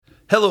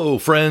Hello,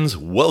 friends.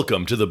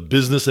 Welcome to the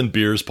Business and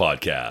Beers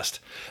podcast.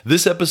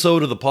 This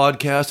episode of the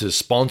podcast is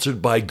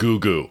sponsored by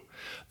GooGoo.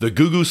 The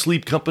GooGoo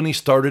Sleep Company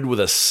started with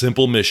a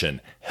simple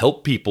mission: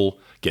 help people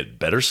get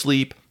better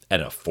sleep at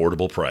an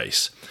affordable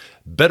price.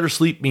 Better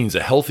sleep means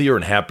a healthier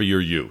and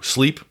happier you.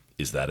 Sleep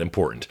is that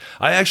important.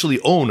 I actually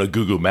own a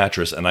GooGoo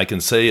mattress, and I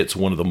can say it's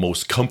one of the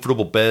most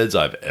comfortable beds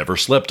I've ever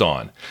slept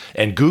on.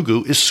 And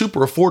GooGoo is super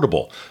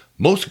affordable.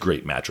 Most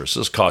great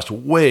mattresses cost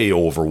way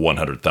over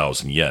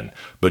 100,000 yen,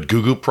 but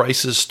GooGoo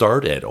prices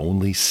start at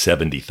only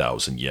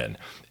 70,000 yen.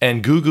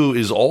 And GooGoo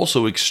is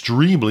also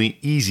extremely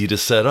easy to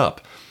set up.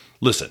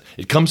 Listen,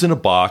 it comes in a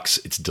box,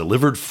 it's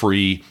delivered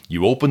free,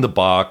 you open the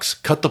box,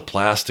 cut the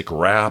plastic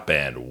wrap,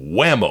 and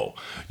whammo!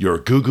 Your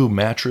GooGoo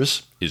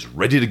mattress is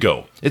ready to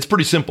go. It's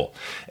pretty simple.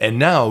 And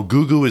now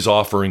GooGoo is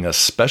offering a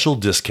special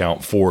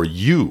discount for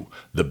you,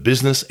 the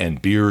Business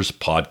and Beers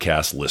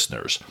podcast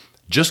listeners.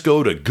 Just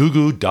go to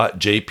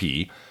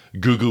googoo.jp.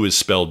 GooGoo is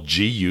spelled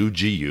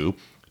G-U-G-U.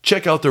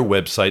 Check out their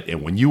website,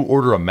 and when you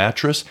order a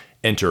mattress,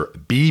 enter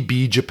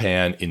BB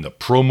Japan in the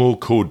promo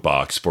code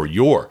box for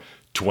your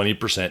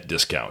 20%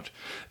 discount.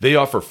 They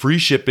offer free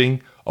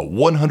shipping, a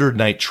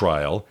 100-night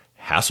trial,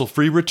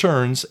 hassle-free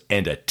returns,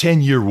 and a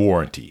 10-year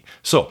warranty.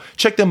 So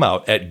check them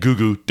out at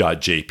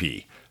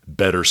googoo.jp.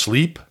 Better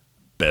sleep,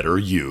 better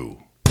you.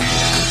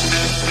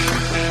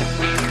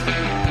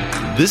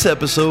 This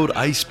episode,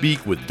 I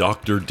speak with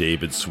Dr.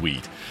 David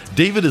Sweet.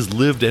 David has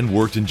lived and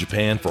worked in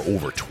Japan for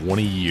over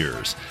 20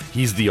 years.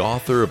 He's the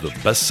author of the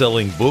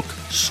best-selling book,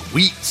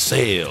 Sweet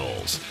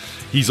Sales.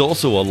 He's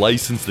also a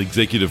licensed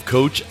executive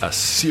coach, a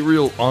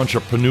serial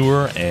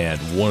entrepreneur, and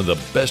one of the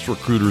best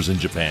recruiters in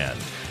Japan.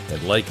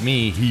 And like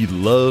me, he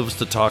loves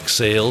to talk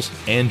sales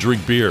and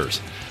drink beers.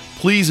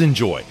 Please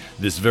enjoy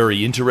this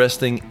very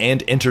interesting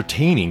and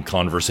entertaining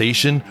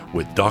conversation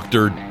with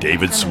Dr.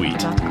 David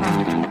Sweet.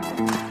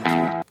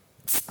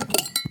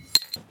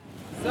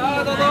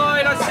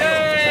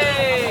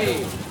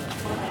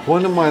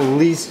 One of my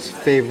least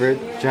favorite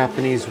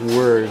Japanese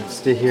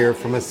words to hear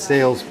from a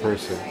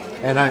salesperson.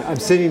 And I'm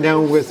sitting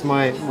down with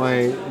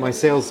my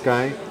sales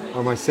guy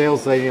or my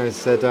sales lady, and I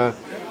said,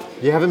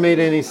 you haven't made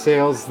any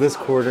sales this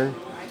quarter.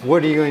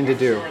 What are you going to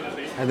do?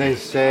 And they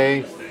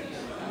say,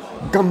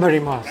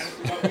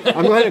 Gambarimasu.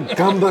 I'm going to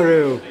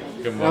gambaru.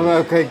 I'm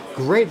like, okay,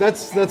 great.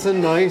 That's a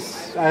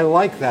nice, I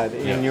like that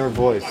in your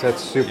voice.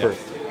 That's super.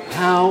 Yeah.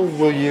 How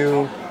will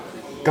you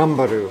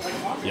gambaru?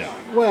 Yeah.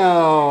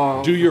 Well,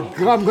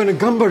 I'm going to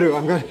gambaru.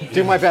 I'm going to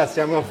do my best.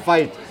 I'm going to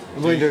fight.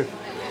 I'm going to,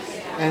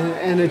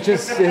 and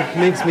it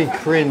makes me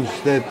cringe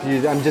that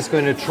I'm just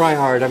going to try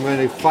hard. I'm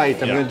going to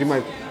fight. I'm going to do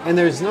my, and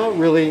there's not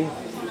really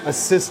a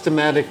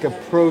systematic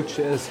approach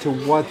as to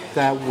what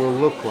that will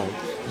look like.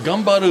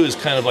 Gambaru is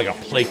kind of like a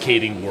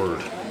placating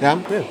word. Yeah.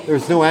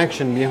 There's no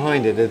action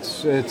behind it.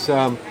 It's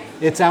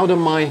out of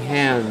my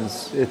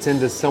hands. It's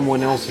into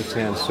someone else's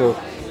hands. So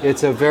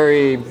it's a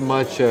very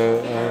much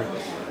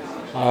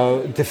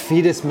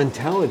defeatist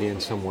mentality in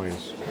some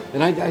ways,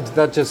 and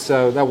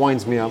that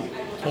winds me up.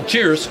 Well,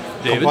 cheers,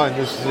 David. Come on,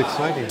 this is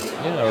exciting.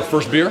 Yeah, our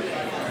first beer.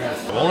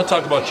 I want to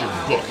talk about your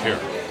book here,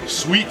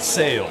 Sweet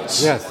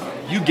Sales. Yes.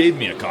 You gave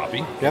me a copy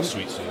Yep. of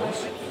Sweet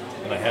Sales,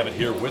 and I have it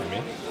here with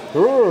me.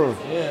 Sure.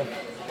 Yeah.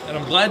 And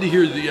I'm glad to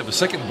hear that you have a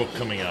second book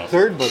coming out.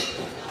 Third book.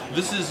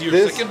 This is your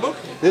second book?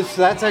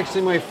 That's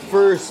actually my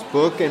first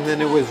book, and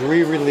then it was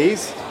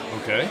re-released.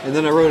 Okay. And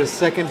then I wrote a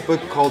second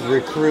book called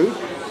Recruit,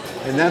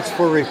 and that's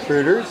for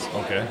recruiters.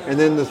 Okay. And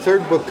then the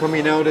third book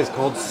coming out is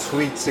called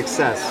Sweet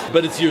Success.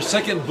 But it's your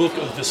second book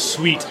of the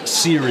Sweet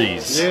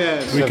series.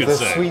 Yes, we could the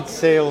say. Sweet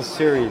Sales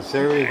series.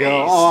 There we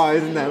go. Oh,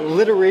 isn't that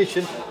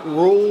alliteration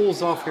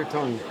rolls off your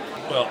tongue?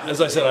 Well, as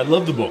I said, I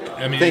love the book.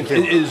 I mean, Thank you.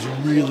 It is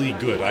really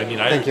good. I mean,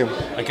 Thank you.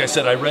 Like I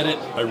said, I read it,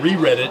 I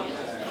reread it.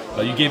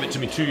 You gave it to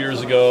me 2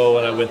 years ago,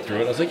 and I went through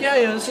it. I was like, yeah,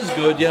 this is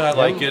good. Yeah, I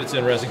like it. It's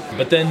interesting.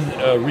 But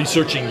then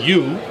researching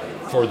you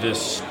for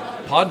this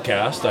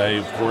podcast, I,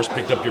 of course,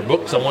 picked up your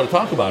book because I want to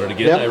talk about it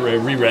again. Yep. I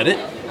reread it,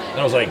 and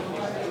I was like,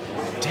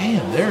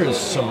 damn, there is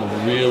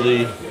some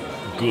really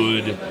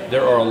good,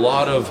 there are a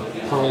lot of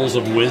pearls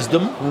of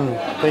wisdom.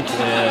 Thank you.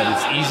 And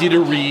it's easy to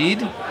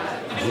read.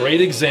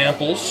 Great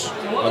examples.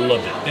 I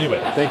loved it. Anyway.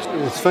 Thanks.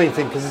 It's a funny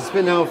thing because it's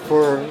been out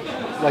for,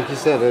 like you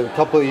said, a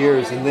couple of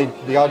years, and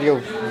the audio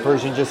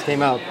version just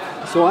came out.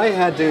 So I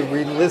had to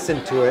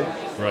re-listen to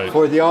it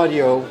for the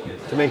audio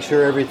to make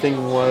sure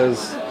everything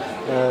was,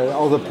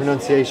 all the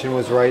pronunciation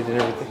was right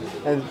and everything.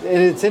 And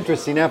it's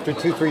interesting. After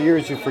 2-3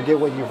 years, you forget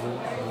what you've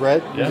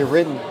read, you've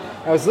written.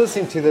 I was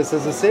listening to this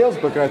as a sales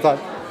book, and I thought,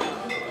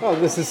 oh,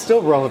 this is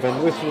still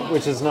relevant,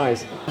 which is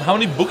nice. How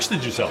many books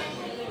did you sell?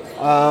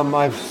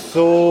 I've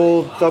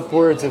sold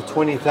upwards of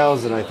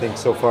 20,000, I think,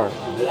 so far.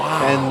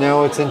 Wow. And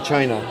now it's in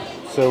China.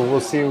 So we'll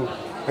see.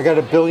 I got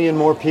 1 billion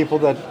more people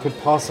that could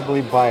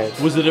possibly buy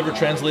it. Was it ever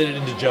translated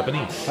into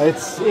Japanese?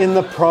 It's in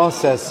the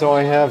process, so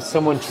I have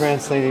someone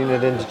translating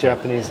it into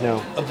Japanese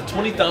now. Of the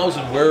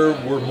 20,000, where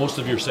were most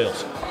of your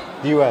sales?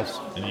 The U.S.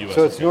 In the U.S.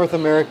 So it's North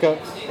America,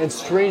 and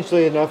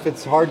strangely enough,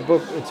 it's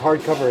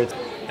hardcover.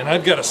 And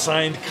I've got a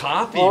signed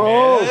copy,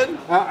 man.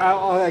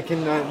 I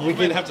can. We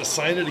might have to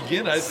sign it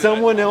again. If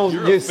someone of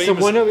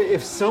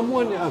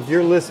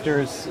your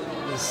listeners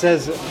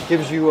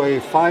gives you a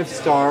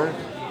 5-star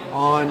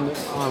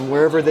on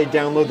wherever they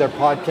download their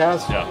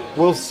podcast,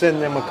 we'll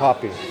send them a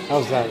copy.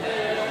 How's that?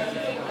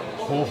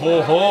 Ho,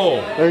 ho,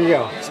 ho. There you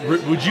go.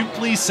 Would you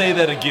please say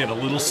that again a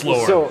little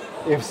slower? So,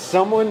 if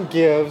someone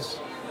gives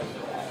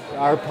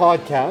our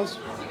podcast...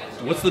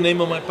 What's the name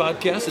of my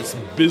podcast? It's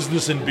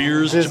Business and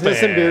Beers Japan.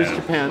 Business and Beers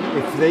Japan.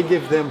 If they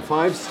give them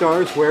 5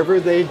 stars wherever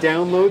they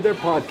download their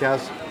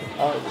podcast,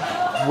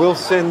 we'll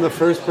send the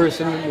first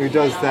person who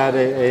does that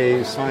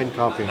a signed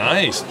copy.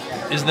 Nice.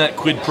 Isn't that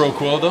quid pro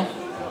quo, though?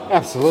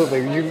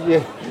 Absolutely.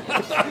 You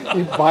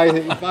buy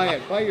it.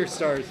 Buy your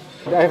stars.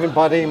 I haven't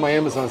bought any of my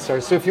Amazon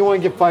stars, so if you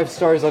want to give 5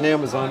 stars on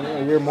Amazon,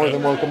 you're more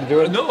than welcome to do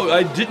it. No,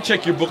 I did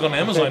check your book on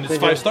Amazon. It's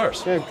 5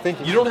 stars. Yeah,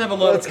 thank you. You don't have a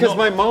lot. That's because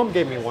my mom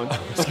gave me one.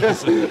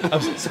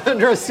 It's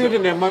under a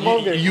pseudonym. My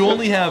mom gave me. You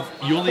only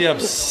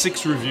have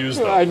 6 reviews,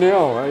 though. I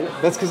know.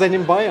 That's because I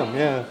didn't buy them.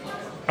 Yeah.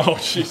 Oh,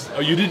 jeez. Oh,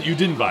 you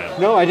didn't buy them?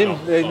 No, I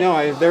didn't.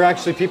 No, they're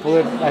actually people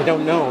that I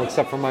don't know,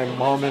 except for my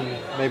mom and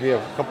maybe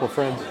a couple of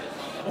friends.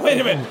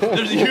 Wait a minute.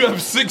 You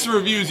have 6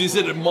 reviews. You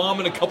said a mom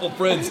and a couple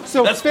friends.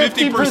 So that's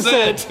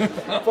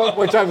 50%.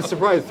 Which I'm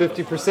surprised.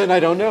 50% I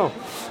don't know.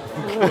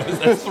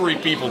 That's 3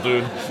 people,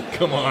 dude.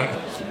 Come on.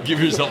 Give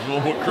yourself a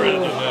little more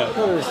credit than that.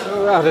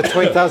 Out of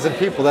 20,000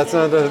 people, that's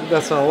not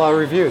a lot of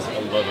reviews. I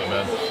love it,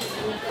 man.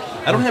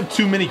 I don't have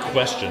too many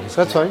questions.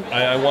 That's fine.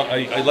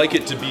 I like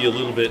it to be a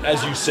little bit,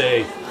 as you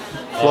say,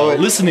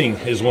 listening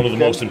is one of the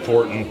most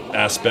important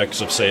aspects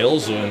of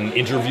sales and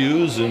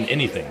interviews and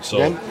anything.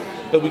 So.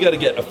 But we got to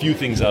get a few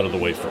things out of the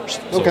way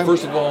first. So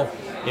first of all,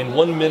 in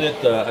 1 minute,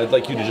 I'd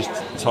like you to just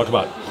talk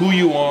about who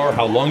you are,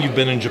 how long you've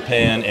been in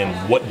Japan, and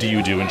what do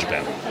you do in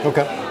Japan.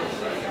 Okay.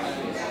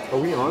 Are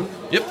we on?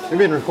 Yep. You've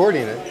been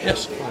recording it?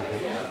 Yes.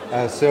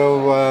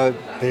 Okay.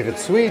 David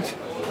Sweet.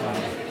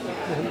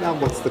 Now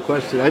what's the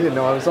question? I didn't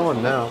know I was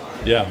on now.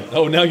 Yeah.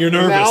 Oh, now you're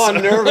nervous. Now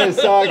I'm nervous.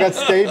 I got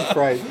stage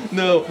fright.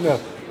 No.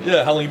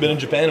 Yeah, how long have you been in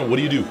Japan, and what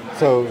do you do?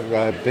 So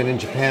I've been in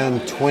Japan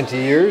 20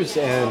 years,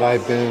 and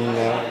I've been...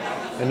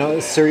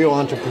 a serial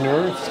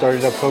entrepreneur,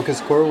 started up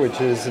Focus Core,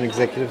 which is an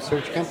executive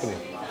search company.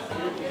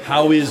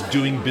 How is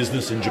doing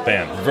business in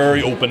Japan?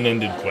 Very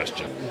open-ended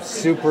question.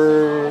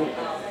 Super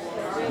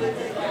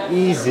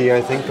easy,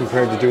 I think,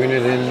 compared to doing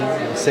it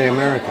in, say,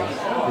 America,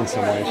 in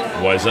some ways.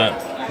 Why is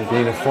that?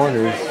 Being a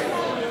foreigner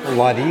is a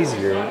lot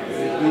easier.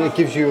 It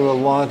gives you a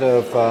lot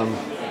of...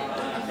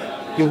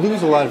 you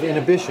lose a lot of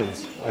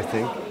inhibitions, I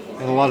think,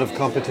 and a lot of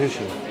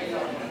competition.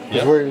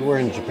 Because we're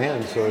in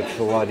Japan, so it's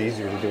a lot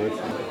easier to do it.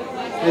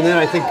 And then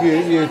I think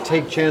you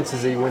take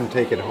chances that you wouldn't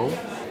take at home.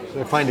 So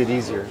I find it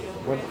easier.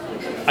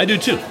 I do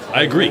too.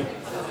 I agree.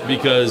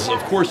 Because,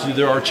 of course,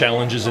 there are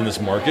challenges in this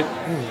market,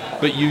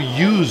 but you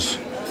use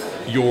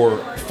your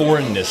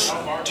foreignness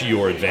to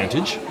your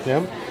advantage.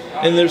 Yeah.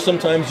 And there's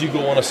sometimes you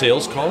go on a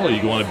sales call or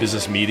you go on a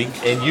business meeting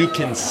and you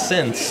can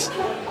sense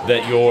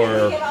that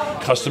your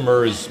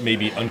customer is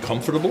maybe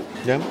uncomfortable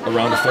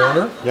around a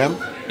foreigner. Yeah.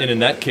 And in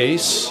that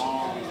case...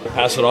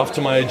 pass it off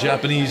to my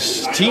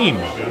Japanese team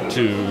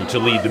to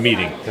lead the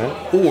meeting.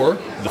 Yeah. Or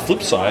the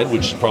flip side,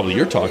 which probably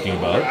you're talking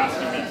about,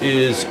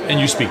 is, and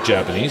you speak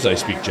Japanese, I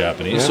speak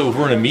Japanese, so if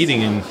we're in a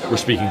meeting and we're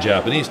speaking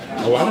Japanese,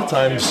 a lot of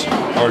times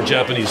our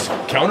Japanese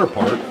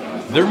counterpart,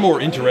 they're more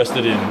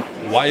interested in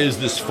why is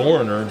this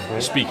foreigner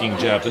speaking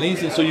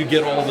Japanese, and so you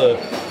get all the,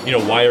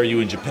 why are you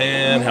in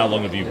Japan, how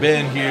long have you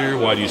been here,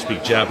 why do you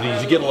speak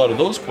Japanese, you get a lot of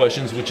those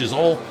questions, which is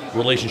all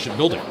relationship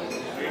building.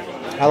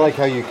 I like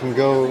how you can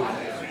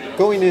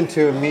going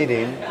into a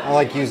meeting, I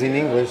like using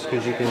English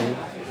because you can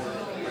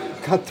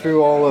cut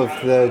through all of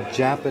the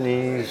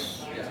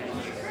Japanese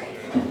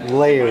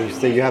layers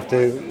that you have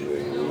to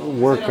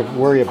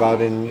worry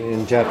about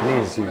in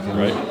Japanese. You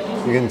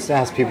can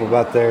ask people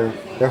about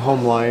their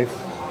home life,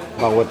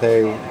 about what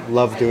they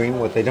love doing,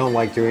 what they don't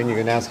like doing. You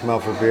can ask them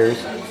out for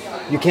beers.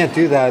 You can't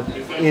do that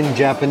in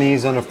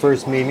Japanese on a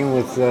first meeting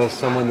with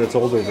someone that's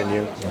older than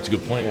you. That's a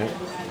good point. Yeah.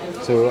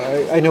 So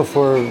I know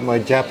for my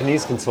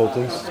Japanese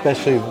consultants,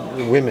 especially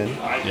women,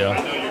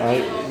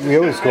 we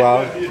always go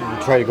out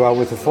and try to go out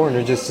with a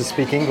foreigner just to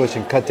speak English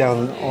and cut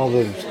down all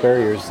those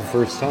barriers the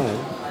first time.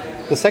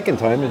 The second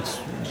time,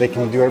 they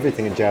can do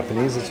everything in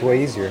Japanese. It's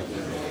way easier.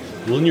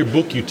 Well, in your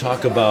book, you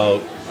talk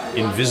about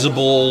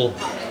invisible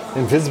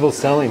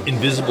selling.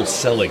 Invisible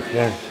selling.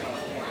 Yeah.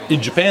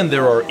 In Japan,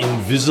 there are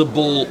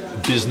invisible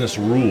business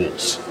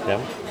rules.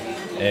 Yeah.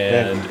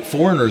 And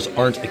foreigners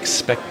aren't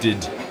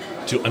expected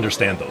to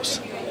understand those.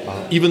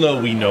 Even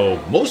though we know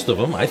most of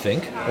them, I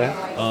think. Yeah.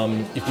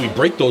 If we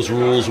break those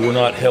rules, we're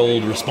not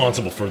held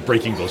responsible for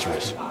breaking those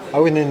rules. I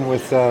went in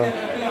with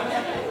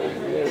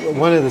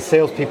one of the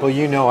salespeople,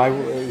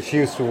 she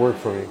used to work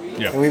for me.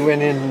 Yeah. And we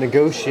went in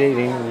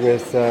negotiating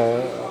with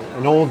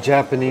an old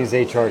Japanese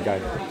HR guy.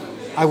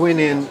 I went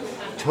in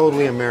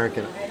totally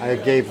American. I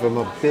gave him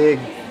a big,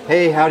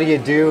 hey, how do you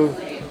do?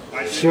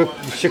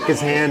 shook his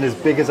hand as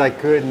big as I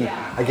could, and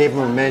I gave him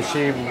a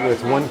meshi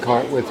with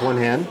one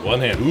hand. One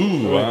hand.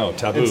 Ooh, wow,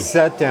 taboo. And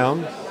sat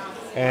down,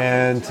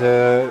 and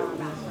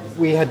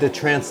we had to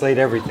translate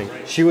everything.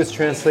 She was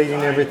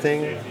translating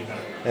everything,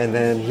 and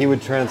then he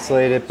would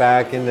translate it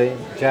back into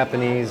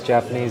Japanese,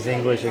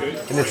 English,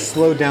 and it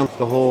slowed down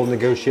the whole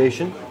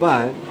negotiation.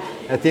 But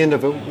at the end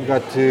of it, we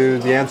got to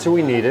the answer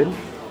we needed,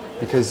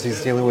 because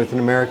he's dealing with an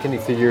American. He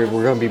figured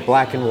we're going to be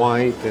black and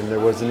white, and there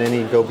wasn't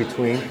any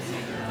go-between.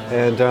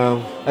 And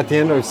at the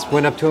end, I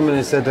went up to him and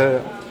I said,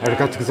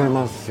 "Arigatou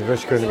gozaimasu,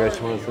 yoroshiku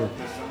onegaishimasu."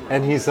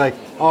 And he's like,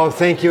 "Oh,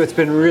 thank you, it's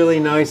been really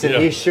nice." And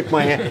he shook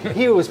my hand.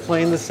 He was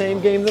playing the same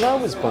game that I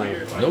was playing.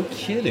 No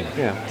kidding.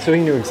 Yeah, so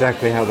he knew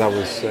exactly how that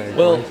was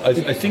Well,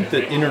 I think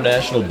that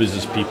international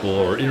business people,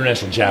 or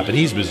international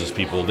Japanese business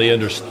people, they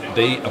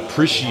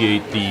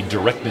appreciate the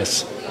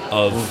directness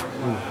of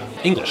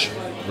English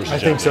versus Japanese. I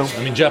think so.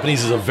 I mean,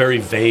 Japanese is a very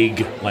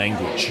vague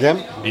language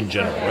in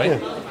general,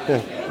 right?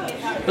 Yeah.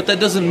 But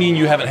that doesn't mean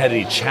you haven't had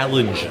any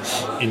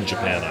challenges in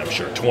Japan, I'm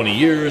sure. 20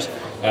 years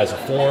as a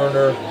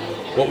foreigner.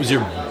 What was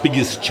your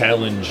biggest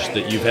challenge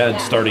that you've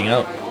had starting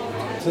out?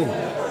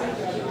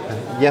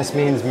 Yes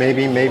means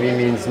maybe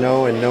means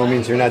no, and no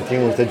means you're not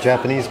dealing with a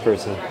Japanese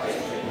person.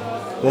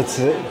 That's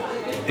it.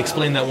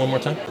 Explain that one more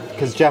time.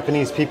 Because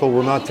Japanese people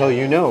will not tell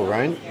you no,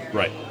 right?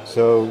 Right.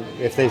 So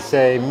if they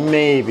say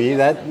maybe,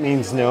 that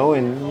means no,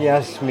 and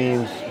yes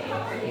means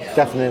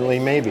definitely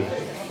maybe.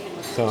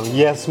 So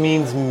yes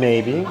means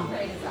maybe.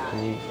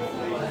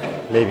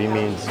 Maybe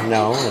means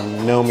no,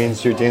 and no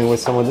means you're dealing with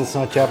someone that's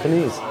not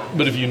Japanese.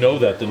 But if you know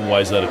that, then why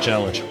is that a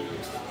challenge?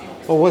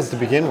 Well, it was to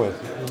begin with.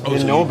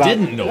 Didn't know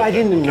I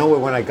didn't know it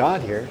when I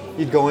got here.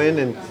 You'd go in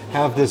and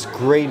have this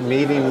great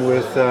meeting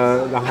with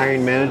the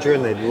hiring manager,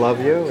 and they'd love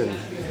you, and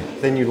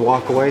then you'd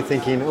walk away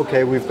thinking,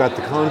 okay, we've got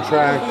the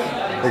contract,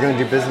 they're going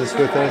to do business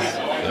with us,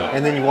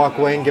 and then you walk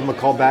away and give them a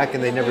call back,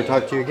 and they never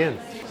talk to you again.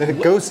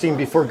 Ghosting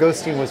before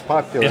ghosting was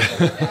popular.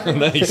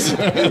 Nice.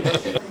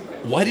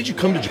 Why did you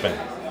come to Japan?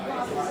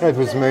 I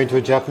was married to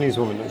a Japanese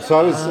woman. So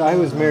I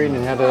was married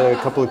and had a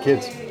couple of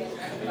kids.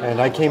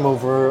 And I came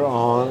over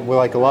on, well,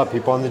 like a lot of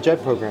people, on the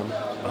JET program.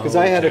 Because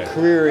I had a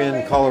career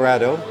in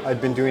Colorado. I'd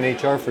been doing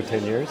HR for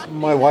 10 years.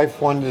 My wife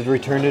wanted to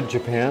return to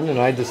Japan, and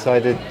I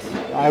decided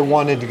I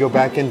wanted to go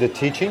back into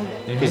teaching,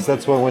 because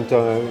that's what I went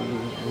to.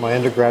 My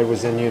undergrad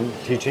was in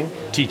teaching.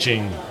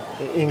 Teaching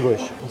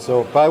English.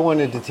 So if I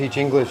wanted to teach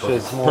English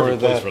as more of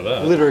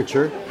the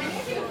literature.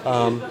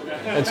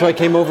 And so I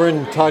came over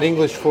and taught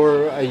English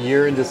for a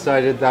year and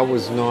decided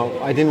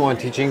I didn't want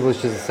to teach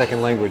English as a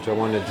second language. I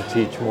wanted to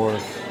teach more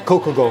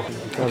Kokugo.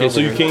 Okay, so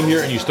you came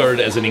here and you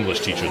started as an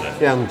English teacher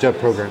then? Yeah, on the JET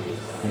program.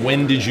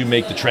 When did you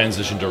make the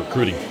transition to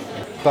recruiting?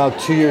 About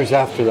 2 years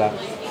after that.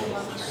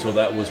 So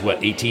that was,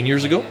 18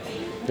 years ago?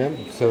 Yeah,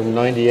 so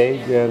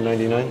 98,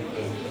 99.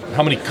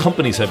 How many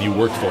companies have you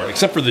worked for,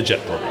 except for the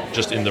JET program,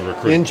 just in the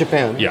recruiting? In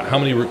Japan? Yeah, how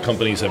many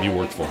companies have you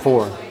worked for?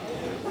 4.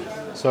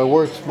 So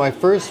my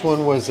first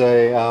one was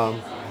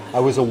I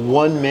was a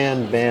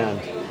one-man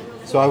band.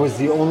 So I was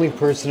the only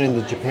person in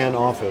the Japan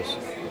office.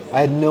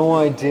 I had no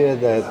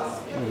idea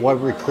what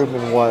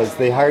recruitment was.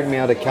 They hired me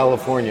out of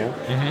California,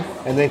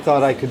 and they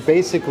thought I could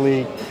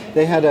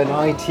they had an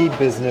IT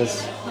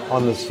business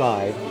on the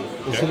side.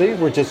 And so they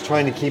were just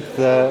trying to keep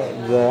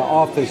the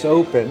office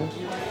open.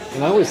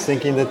 And I was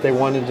thinking that they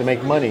wanted to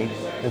make money.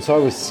 And so I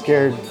was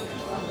scared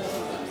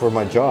for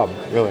my job,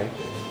 really.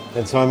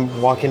 And so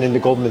I'm walking into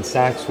Goldman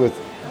Sachs with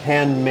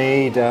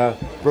handmade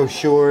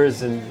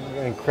brochures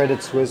and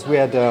Credit Suisse. We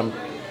had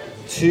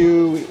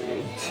two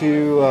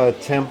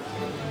temp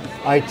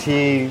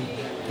IT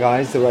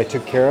guys that I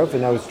took care of,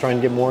 and I was trying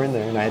to get more in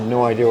there, and I had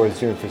no idea what I was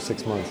doing for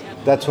 6 months.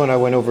 That's when I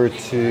went over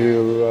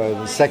to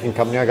the second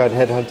company. I got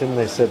headhunted, and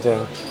they said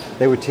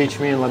they would teach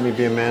me and let me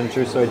be a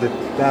manager. So I did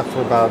that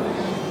for about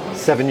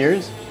 7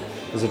 years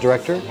as a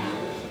director.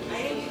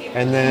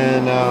 And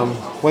then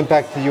went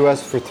back to the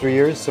U.S. for 3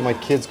 years so my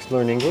kids could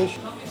learn English.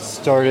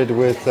 Started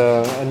with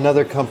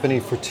another company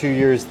for 2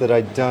 years that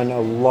I'd done a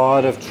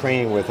lot of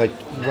training with.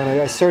 When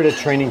I started a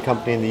training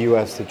company in the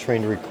U.S. that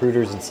trained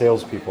recruiters and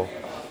salespeople.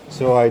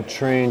 So I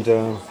trained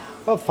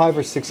about 5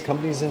 or 6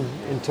 companies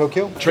in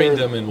Tokyo. Trained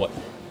them in what?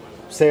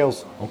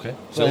 Sales. Okay.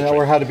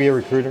 Or how to be a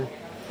recruiter.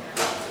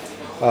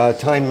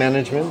 Time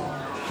management,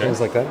 things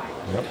like that.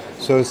 Yep.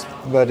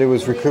 But it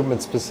was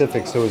recruitment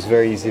specific, so it was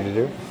very easy to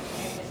do.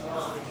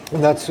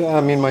 And that's,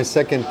 my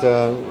second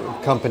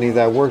company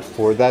that I worked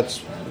for,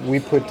 we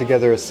put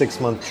together a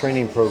 6-month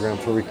training program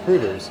for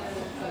recruiters.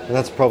 And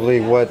that's probably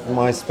what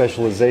my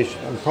specialization,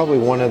 I'm probably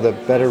one of the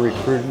better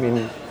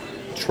recruiting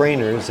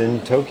trainers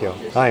in Tokyo.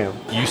 I am.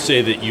 You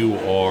say that you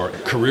are a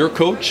career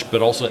coach,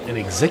 but also an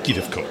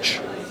executive coach.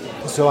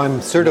 So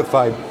I'm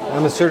certified.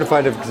 I'm a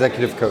certified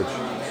executive coach.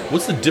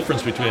 What's the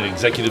difference between an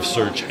executive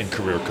search and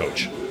career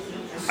coach?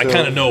 I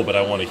kind of know, but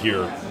I want to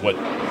hear what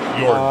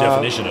your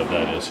definition of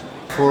that is.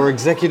 For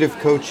executive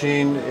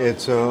coaching,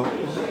 it's a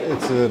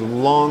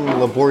long,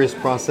 laborious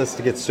process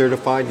to get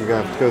certified. You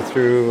have to go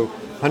through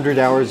 100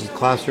 hours of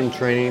classroom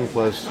training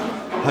plus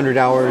 100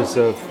 hours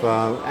of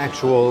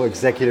actual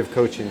executive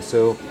coaching.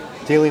 So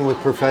dealing with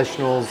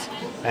professionals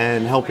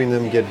and helping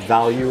them get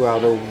value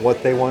out of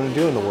what they want to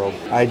do in the world.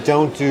 I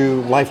don't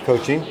do life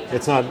coaching.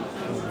 It's not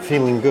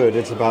feeling good.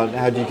 It's about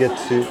how do you get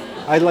to...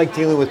 I like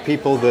dealing with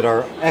people that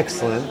are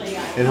excellent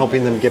and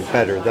helping them get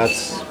better.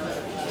 That's,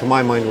 to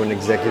my mind, what an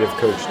executive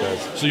coach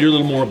does. So you're a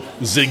little more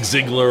Zig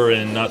Ziglar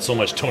and not so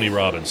much Tony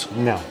Robbins.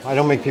 No, I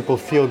don't make people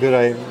feel good.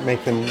 I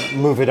make them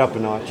move it up a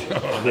notch.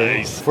 Oh,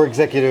 nice. For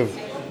executive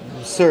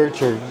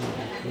search or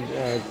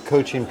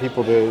coaching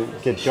people to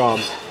get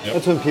jobs,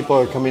 that's when people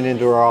are coming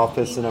into our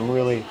office and I'm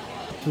really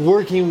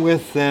working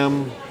with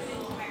them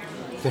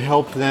to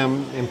help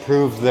them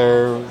improve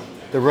their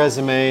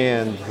resume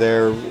and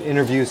their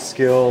interview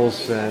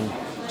skills and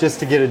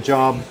just to get a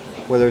job,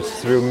 whether it's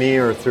through me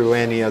or through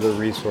any other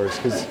resource.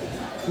 Because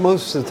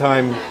most of the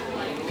time,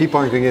 people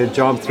aren't going to get a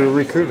job through a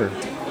recruiter.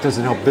 It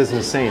doesn't help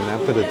business saying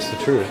that, but it's the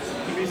truth.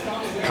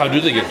 How do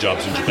they get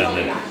jobs in Japan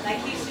then?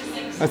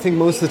 I think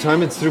most of the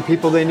time it's through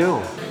people they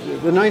know.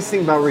 The nice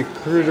thing about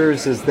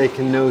recruiters is they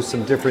can know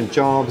some different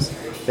jobs.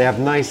 They have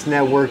nice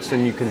networks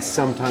and you can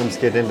sometimes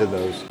get into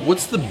those.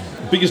 What's the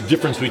biggest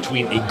difference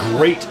between a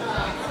great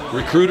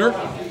recruiter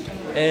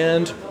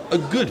and a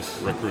good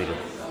recruiter?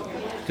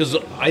 Because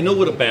I know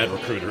what a bad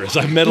recruiter is.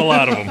 I've met a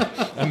lot of them.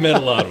 And I met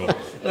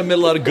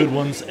a lot of good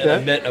ones, and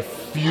I met a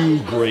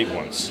few great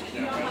ones.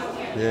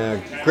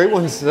 Yeah, great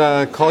ones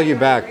call you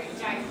back,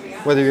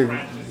 whether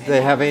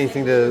they have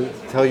anything to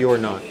tell you or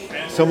not.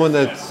 Someone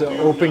that's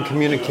open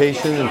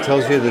communication and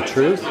tells you the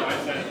truth,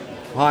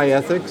 high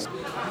ethics.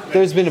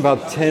 There's been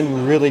about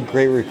 10 really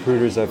great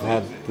recruiters I've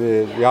had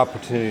the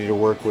opportunity to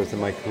work with in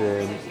my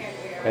career.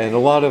 And a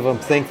lot of them,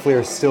 thankfully,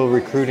 are still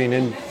recruiting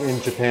in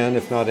Japan,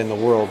 if not in the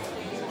world.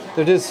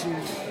 They're just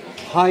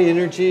high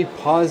energy,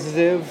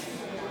 positive,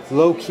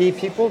 low key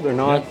people. They're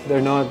not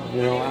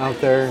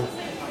out there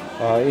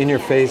in your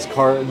face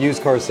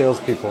used car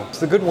salespeople.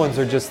 So the good ones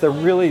are just, they're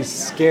really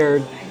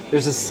scared.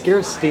 There's a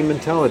scarcity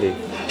mentality.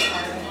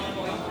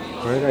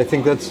 Right? I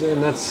think that's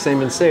the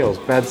same in sales.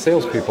 Bad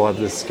salespeople have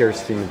this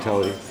scarcity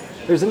mentality.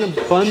 There's an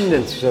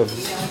abundance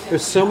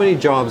there's so many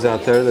jobs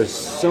out there, there's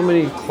so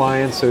many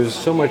clients, there's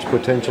so much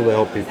potential to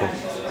help people.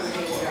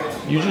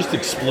 You just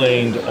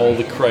explained all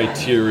the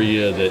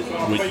criteria that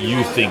what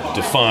you think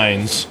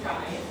defines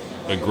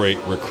a great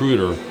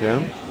recruiter.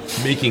 Yeah.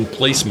 Making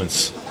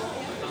placements,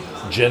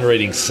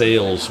 generating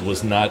sales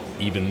was not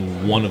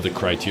even one of the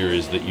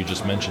criteria that you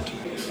just mentioned.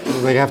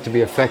 They have to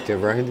be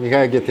effective, right? You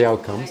gotta get the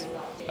outcomes.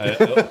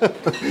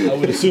 I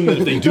would assume that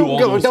if they do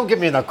don't get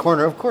me in that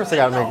corner. Of course, I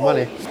got to make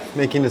money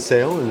making a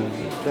sale,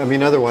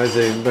 and otherwise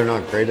they're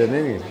not great at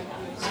any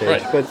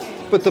stage. Right.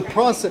 But the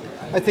process,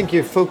 I think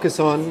you focus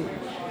on.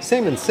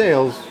 Same in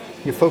sales,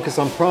 you focus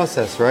on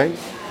process, right?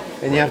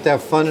 And you have to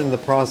have fun in the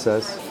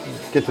process.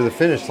 Get to the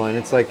finish line.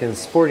 It's like in a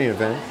sporting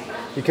event,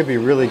 you could be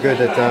really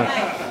good at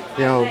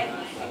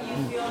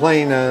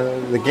playing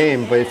the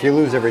game, but if you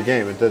lose every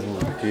game, it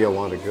doesn't do you a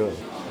lot of good.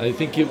 I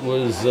think it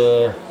was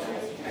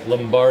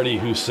Lombardi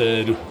who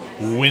said,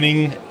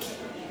 winning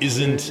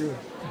isn't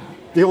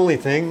the only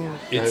thing.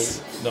 It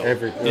isn't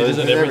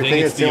everything,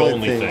 it's the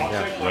only thing.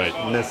 Yeah.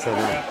 Right. Mess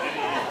that up.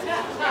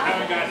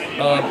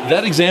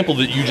 That example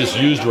that you just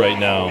used right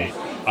now,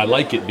 I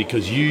like it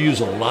because you use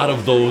a lot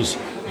of those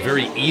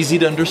very easy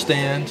to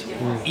understand,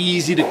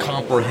 easy to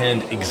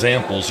comprehend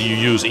examples you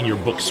use in your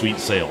book, Sweet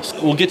Sales.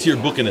 We'll get to your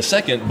book in a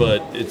second,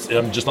 but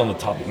I'm just on the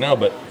topic now,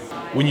 but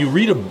when you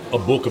read a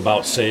book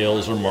about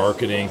sales or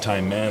marketing,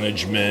 time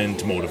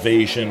management,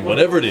 motivation,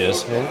 whatever it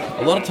is,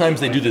 a lot of times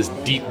they do this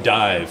deep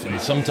dive,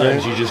 and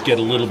sometimes you just get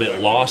a little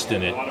bit lost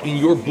in it. In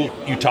your book,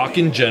 you talk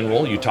in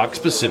general, you talk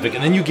specific,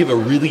 and then you give a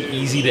really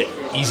easy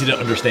to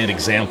understand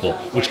example,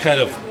 which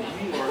kind of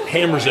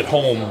hammers at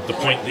home the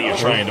point that you're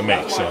trying to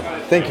make. So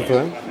thank you for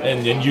that.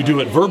 And you do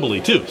it verbally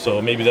too.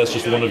 So maybe that's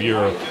just one of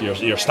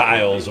your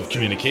styles of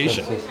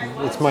communication.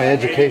 It's my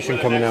education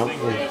coming out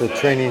with the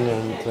training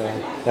and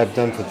I've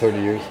done for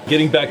 30 years.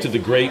 Getting back to the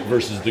great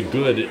versus the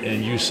good,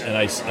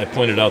 I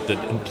pointed out that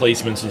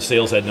placements and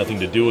sales had nothing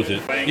to do with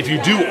it. If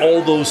you do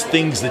all those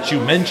things that you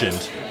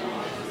mentioned,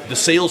 the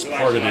sales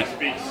part of it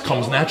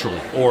comes naturally,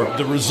 or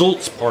the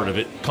results part of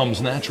it comes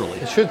naturally.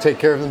 It should take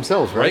care of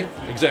themselves, right?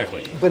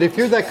 Exactly. But if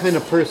you're that kind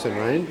of person,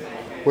 right,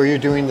 where you're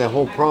doing the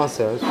whole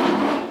process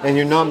and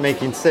you're not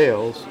making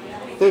sales,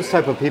 those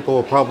type of people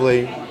will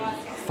probably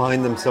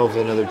find themselves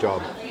another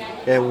job,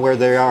 and where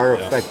they are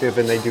effective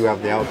and they do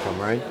have the outcome,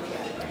 right?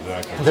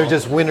 Exactly. They're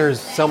just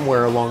winners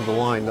somewhere along the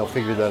line. They'll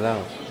figure that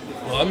out.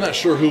 Well, I'm not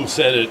sure who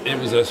said it. It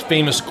was a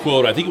famous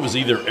quote. I think it was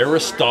either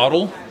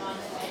Aristotle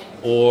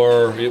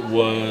or it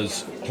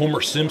was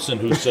Homer Simpson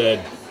who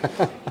said,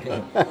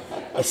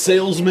 a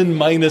salesman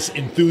minus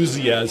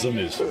enthusiasm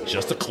is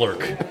just a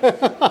clerk.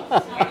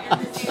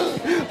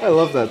 I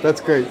love that.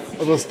 That's great.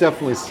 I'll most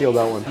definitely steal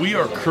that one. We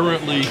are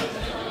currently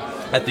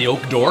at the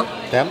Oak Door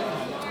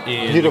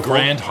in the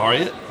Grand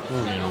Hyatt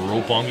in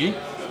Roppongi.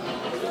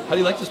 How do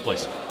you like this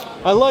place?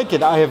 I like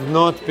it. I have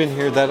not been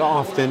here that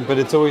often, but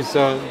it's always,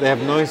 they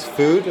have nice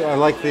food. I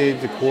like the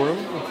decorum.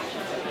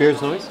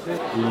 Beer's nice.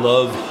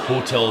 Love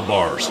hotel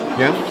bars.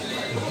 Yeah.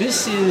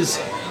 This is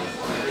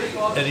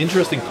an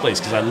interesting place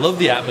because I love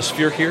the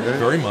atmosphere here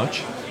very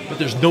much, but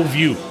there's no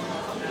view.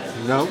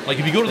 No. Like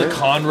if you go to the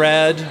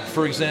Conrad,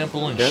 for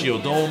example, in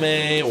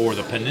Shiodome, or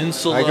the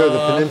Peninsula. I go to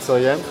the Peninsula,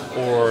 yeah.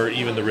 Or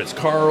even the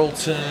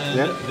Ritz-Carlton.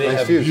 Yeah, they nice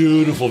have views.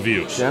 Beautiful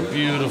views. Yeah.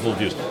 Beautiful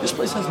views. This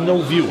place has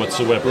no view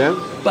whatsoever.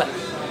 Yeah. But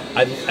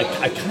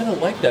I kind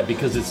of like that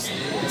because it's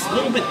a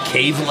little bit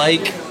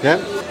cave-like.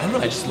 Yeah. I don't know,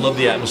 I just love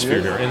the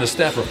atmosphere here. And the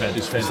staff are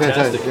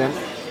fantastic. Yeah.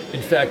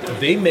 In fact,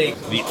 they make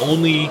the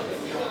only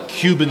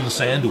Cuban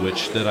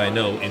sandwich that I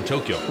know in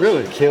Tokyo.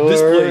 Really? Killer.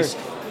 This place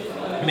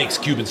makes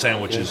Cuban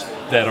sandwiches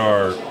that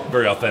are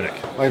very authentic.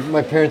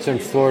 My parents are in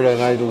Florida,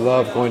 and I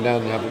love going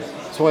down and having.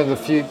 It's one of the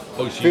few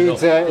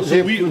foods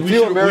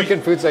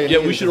American foods I eat. Yeah,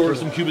 we should order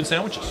some Cuban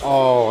sandwiches.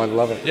 Oh, I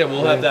love it. Yeah,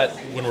 we'll have that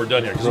when we're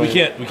done here because we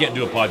can't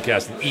do a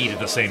podcast and eat at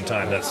the same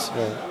time. That's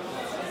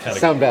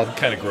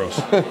kind of gross.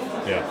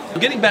 Yeah.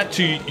 Getting back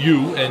to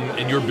you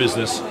and your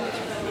business,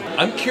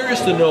 I'm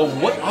curious to know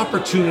what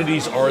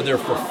opportunities are there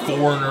for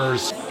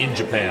foreigners in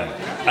Japan?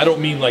 I don't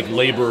mean like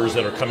laborers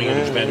that are coming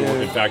into Japan to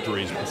work in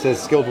factories. It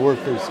says skilled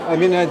workers. I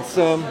mean, it's.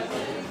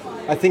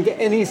 I think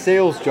any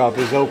sales job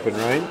is open,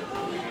 right?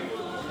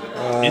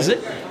 Is it?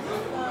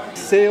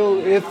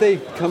 If they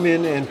come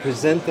in and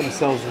present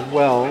themselves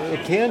well,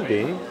 it can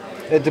be.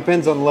 It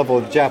depends on the level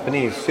of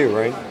Japanese too,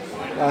 right?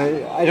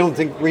 I don't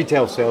think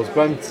retail sales,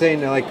 but I'm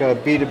saying like a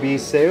B2B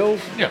sales,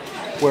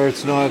 where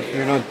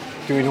you're not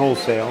doing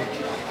wholesale.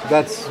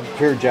 That's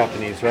pure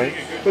Japanese, right?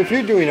 But if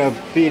you're doing a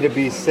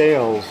B2B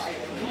sales,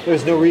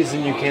 there's no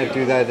reason you can't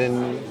do that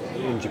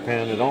in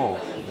Japan at all.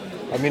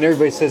 I mean,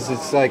 everybody says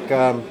it's like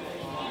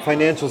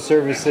financial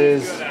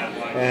services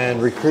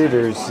and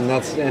recruiters,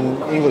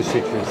 and English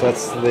teachers.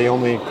 That's the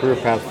only career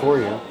path for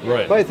you.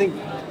 Right. But I think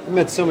I've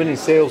met so many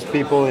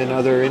salespeople in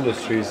other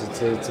industries.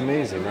 It's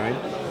amazing, right?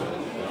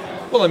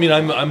 Well, I mean,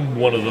 I'm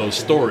one of those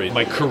stories.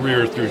 My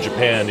career through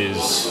Japan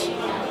is.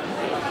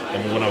 I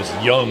mean, when I was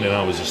young and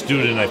I was a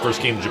student, I first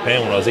came to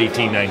Japan when I was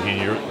 18,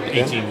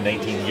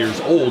 19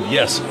 years old.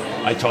 Yes,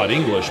 I taught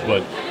English,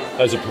 but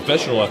as a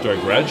professional after I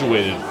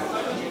graduated,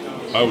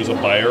 I was a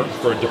buyer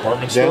for a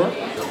department store,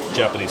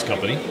 Japanese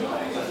company.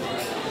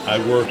 I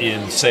worked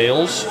in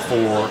sales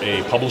for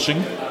a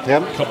publishing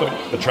company,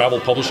 a travel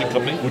publishing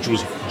company, which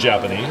was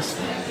Japanese.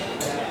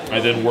 I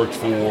then worked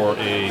for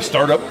a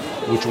startup,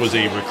 which was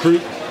a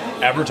recruit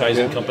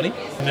advertising company,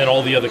 and then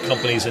all the other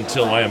companies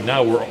until I am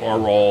now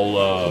are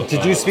all.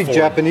 Did you speak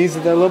Japanese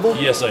at that level?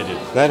 Yes, I did.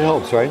 That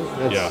helps, right?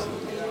 Yeah.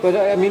 But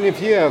I mean, if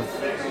you have,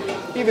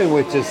 even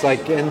with just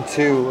like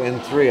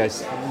N2,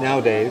 N3,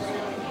 nowadays,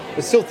 I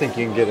still think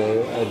you can get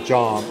a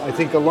job. I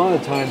think a lot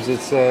of times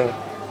it's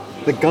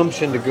the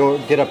gumption to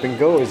get up and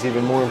go is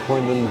even more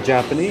important than the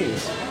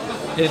Japanese.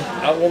 And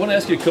I want to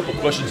ask you a couple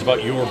questions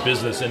about your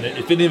business, and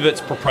if any of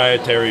it's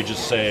proprietary,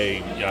 just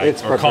say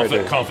it's or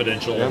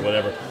confidential or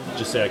whatever.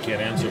 Just say I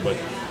can't answer, but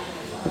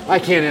I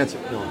can't answer.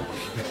 No.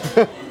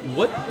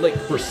 What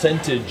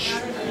percentage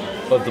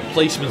of the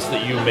placements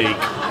that you make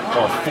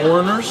are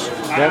foreigners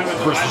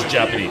versus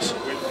Japanese?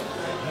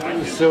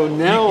 So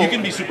now you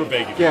can be super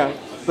vague. Yeah,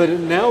 but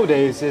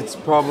nowadays it's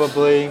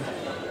probably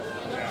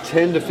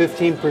 10 to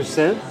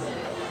 15%,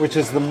 which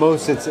is the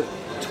most. It's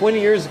 20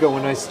 years ago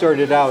when I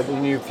started out,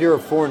 and if you're a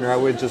foreigner, I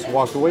would just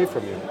walk away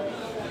from you.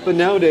 But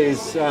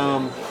nowadays,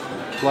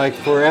 like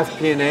for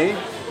FP&A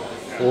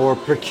or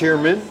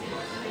procurement,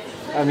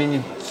 I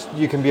mean,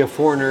 you can be a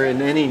foreigner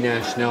in any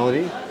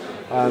nationality.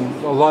 A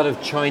lot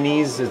of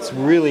Chinese, it's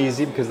really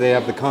easy because they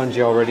have the kanji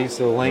already,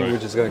 so the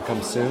language is going to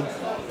come soon.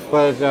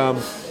 But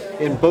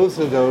in both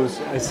of those,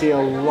 I see a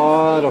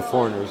lot of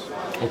foreigners.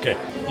 Okay,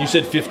 you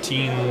said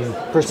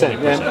 15%,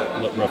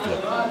 20%, roughly.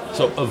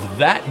 So of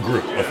that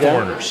group of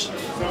foreigners,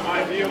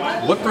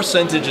 what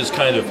percentage is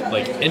kind of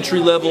like entry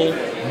level,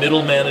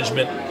 middle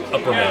management,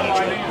 upper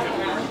management?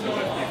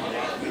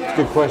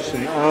 Good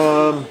question.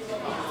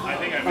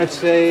 I'd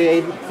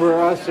say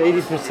for us,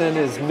 80%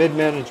 is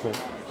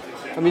mid-management.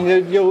 I mean,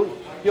 you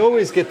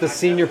always get the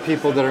senior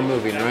people that are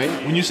moving, right?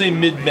 When you say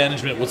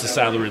mid-management, what's the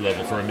salary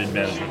level for a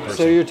mid-management person?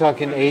 So you're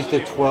talking 8 to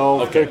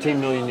 12, 13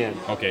 million yen.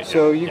 Okay.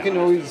 So you can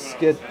always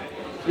get,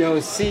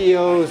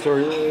 CEOs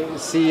or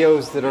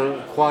CEOs that are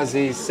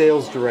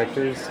quasi-sales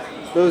directors.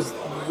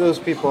 Those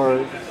people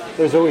are,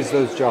 there's always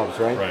those jobs,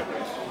 right? Right.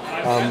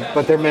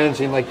 But they're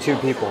managing like 2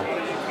 people.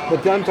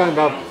 But I'm talking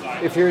about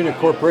if you're in a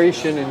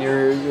corporation and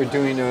you're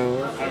doing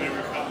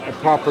a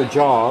proper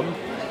job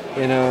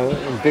in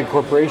a big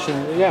corporation,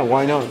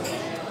 why not?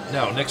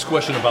 Now, next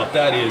question about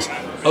that is,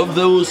 of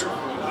those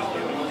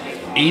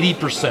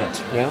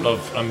 80%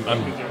 of,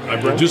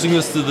 I'm reducing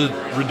this to the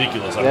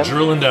ridiculous, I'm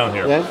drilling down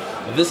here.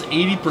 This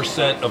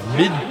 80% of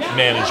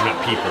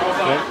mid-management people,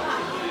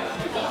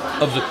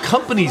 of the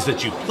companies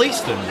that you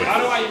place them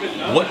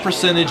with, what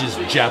percentage is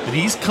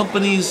Japanese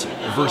companies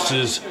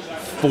versus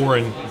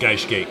foreign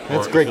Gaishgate?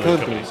 That's a great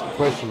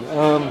question.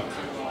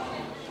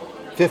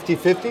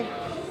 50-50?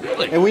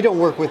 Really? And we don't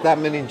work with that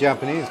many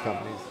Japanese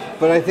companies.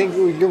 But I think,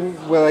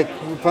 like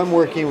if I'm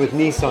working with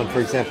Nissan, for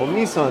example,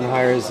 Nissan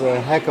hires a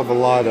heck of a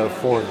lot of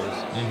foreigners.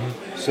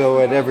 So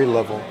at every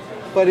level.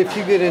 But if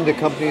you get into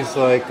companies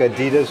like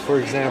Adidas, for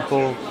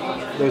example,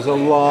 there's a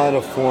lot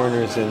of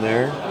foreigners in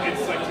there.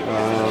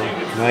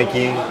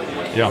 Nike.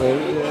 Yeah.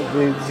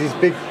 These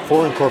big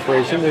foreign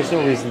corporations, there's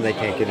no reason they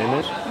can't get in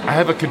it. I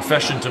have a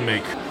confession to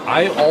make.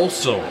 I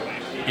also,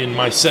 in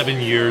my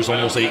 7 years,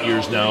 almost 8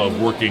 years now of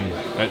working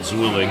at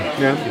Zwilling,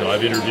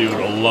 I've interviewed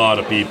a lot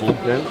of people.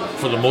 Yeah.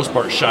 For the most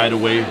part, shied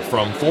away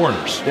from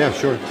foreigners. Yeah,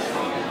 sure.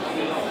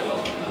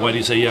 Why do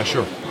you say, yeah,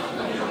 sure?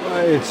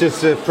 It's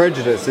just a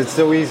prejudice. It's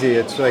so easy.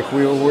 It's like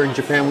we're in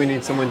Japan, we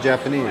need someone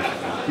Japanese.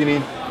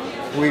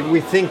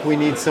 We think we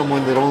need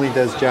someone that only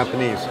does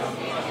Japanese.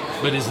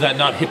 But is that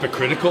not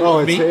hypocritical? Oh,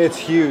 it's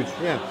huge.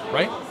 Yeah.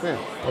 Right? Yeah.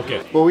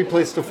 Okay. Well, we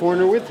placed a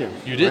foreigner with you.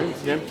 You did? Right?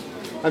 Yeah.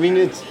 I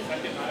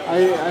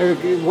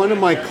mean, one of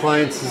my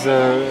clients is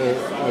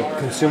a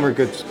consumer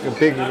goods, a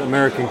big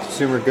American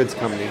consumer goods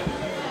company,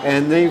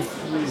 and they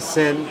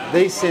send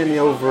me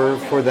over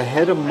for the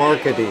head of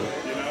marketing.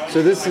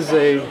 So this is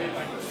a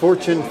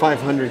Fortune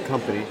 500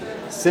 company.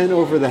 Sent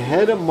over the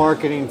head of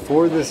marketing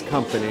for this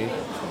company,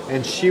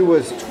 and she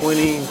was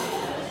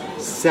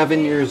 27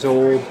 years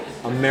old.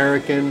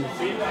 American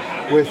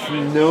with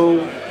you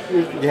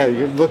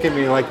look at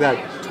me like that.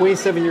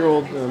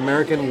 27-year-old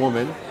American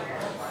woman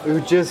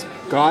who just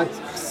got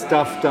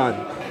stuff done.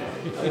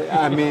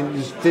 I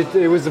mean,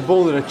 it was a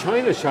bull in a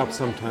china shop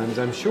sometimes,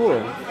 I'm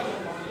sure.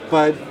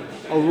 But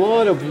a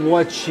lot of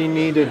what she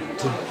needed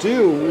to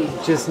do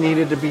just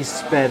needed to be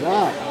sped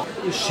up.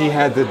 She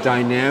had the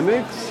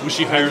dynamics. Was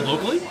she hired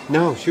locally?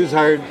 No, she was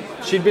hired.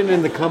 She'd been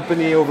in the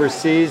company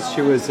overseas. She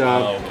was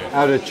out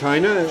of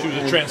China. She was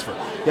a transfer.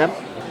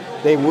 Yep.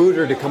 They wooed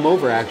her to come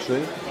over,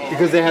 actually,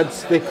 because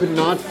they could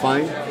not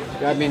find.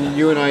 I mean,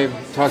 you and I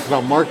talked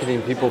about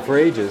marketing people for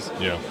ages.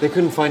 Yeah. They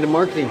couldn't find a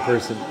marketing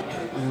person.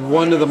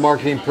 One of the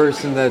marketing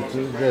person that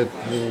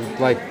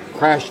like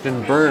crashed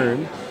and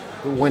burned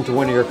went to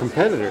one of your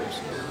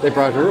competitors. They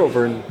brought her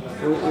over, and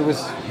it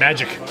was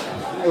magic.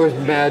 It was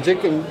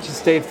magic, and she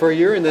stayed for a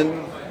year, and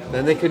then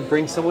they could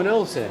bring someone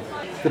else in.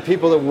 The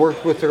people that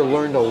worked with her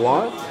learned a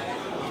lot,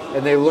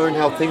 and they learned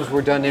how things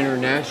were done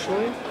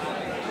internationally.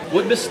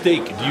 What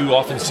mistake do you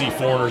often see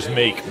foreigners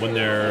make when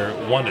they're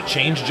wanting to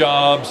change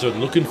jobs or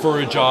looking for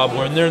a job,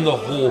 when they're in the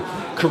whole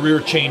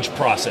career change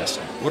process?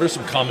 What are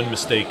some common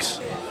mistakes?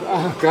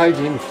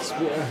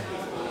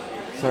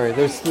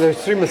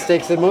 There's three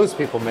mistakes that most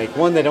people make.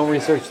 One, they don't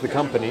research the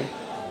company.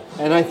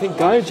 And I think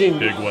Gaijin...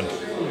 Big one.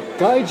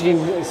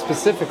 Gaijin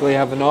specifically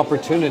have an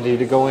opportunity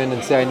to go in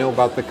and say, I know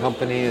about the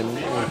company and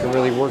can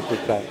really work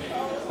with that.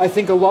 I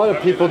think a lot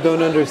of people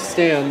don't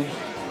understand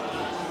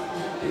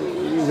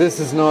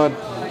this is not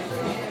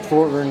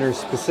foreigner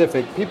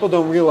specific. People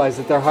don't realize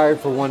that they're hired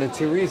for one of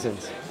two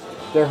reasons.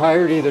 They're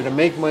hired either to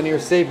make money or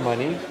save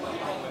money,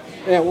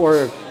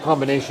 or a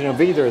combination of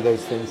either of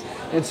those things.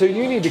 And so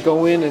you need to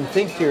go in and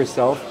think to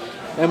yourself,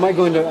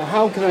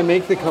 how can I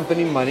make the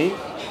company money,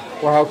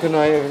 or how can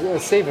I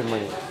save it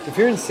money? If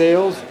you're in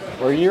sales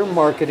or you're in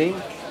marketing,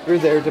 you're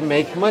there to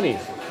make money.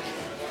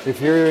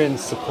 If you're in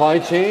supply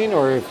chain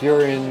or if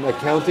you're in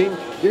accounting,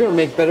 you're going to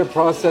make better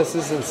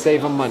processes and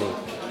save them money.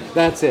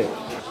 That's it.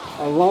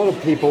 A lot of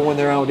people, when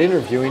they're out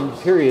interviewing,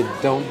 period,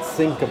 don't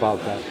think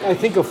about that. I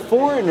think a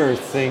foreigner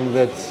thing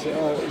that's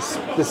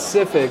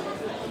specific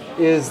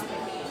is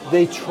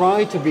they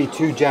try to be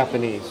too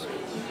Japanese.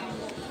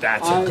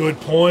 That's a good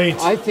point.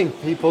 I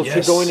think people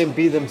should go in and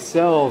be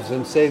themselves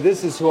and say,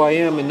 this is who I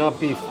am, and not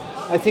be...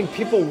 I think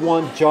people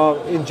want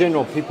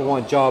people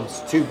want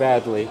jobs too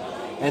badly,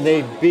 and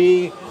they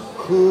be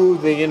who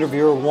the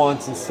interviewer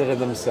wants instead of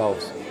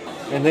themselves.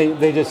 And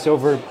they just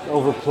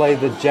overplay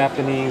the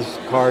Japanese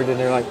card, and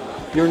they're like,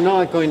 you're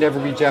not going to ever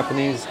be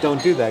Japanese.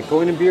 Don't do that.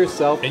 Go in and be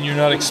yourself. And you're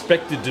not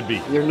expected to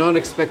be. You're not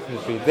expected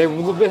to be. Their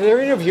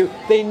interview,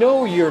 they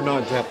know you're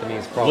not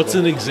Japanese, probably. What's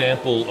an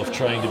example of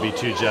trying to be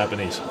too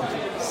Japanese?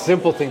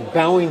 Simple thing.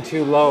 Bowing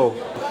too low.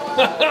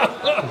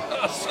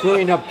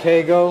 Screwing up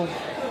Keigo.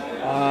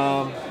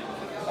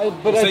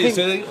 But I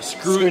think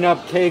screwing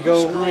up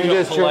Keigo. Screwing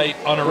up polite,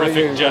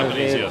 honorific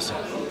Japanese, yes.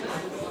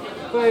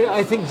 But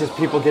I think just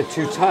people get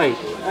too tight.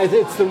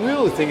 It's the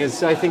real thing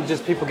is I think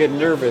just people get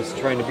nervous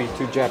trying to be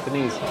too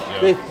Japanese.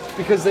 Yeah.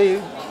 Because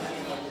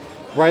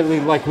rightly,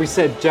 like we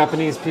said,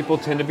 Japanese people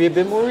tend to be a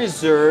bit more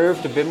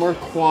reserved, a bit more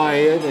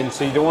quiet, and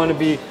so you don't want to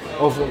be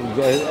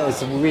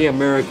as we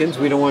Americans,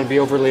 we don't want to be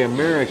overly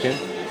American.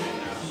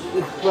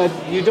 But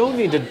you don't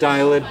need to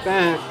dial it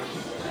back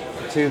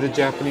to the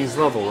Japanese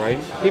level, right?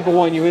 People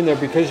want you in there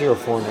because you're a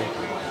foreigner.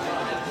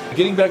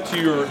 Getting back to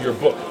your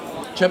book.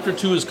 Chapter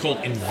 2 is called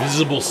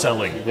Invisible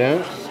Selling.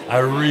 Yeah. I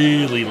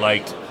really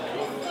liked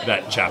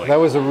that chapter. That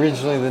was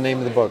originally the name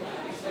of the book.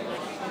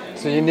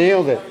 So you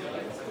nailed it.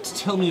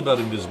 Tell me about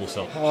Invisible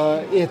Selling.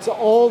 It's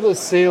all the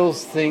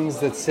sales things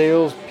that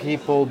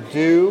salespeople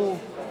do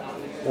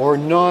or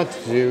not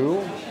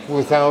do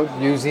without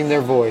using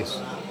their voice.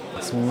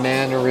 It's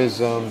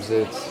mannerisms,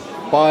 it's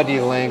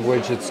body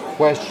language, it's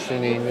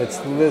questioning,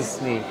 it's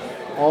listening,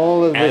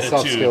 all of the Attitude.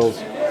 soft skills.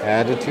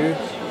 Attitude.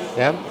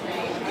 Yep.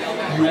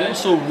 You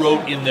also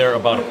wrote in there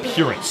about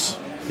appearance.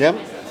 Yep.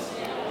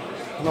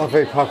 Not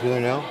very popular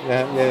now.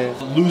 Yeah.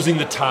 Losing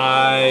the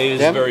tie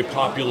is Yep. very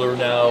popular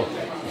now.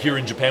 Here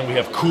in Japan, we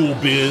have Cool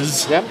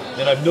Biz. Yep.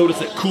 And I've noticed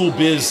that Cool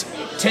Biz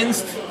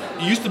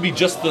it used to be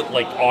just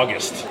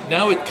August.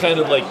 Now it kind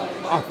of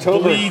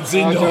October. bleeds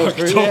into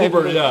October,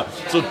 October. Yeah.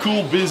 So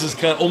Cool Biz is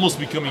kind of almost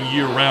becoming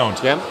year round.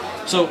 Yep.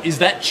 So is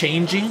that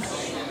changing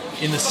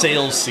in the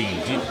sales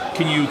scene?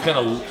 Can you kind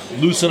of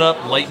loosen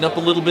up, lighten up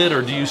a little bit,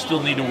 or do you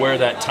still need to wear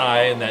that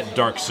tie and that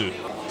dark suit?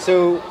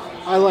 So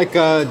I like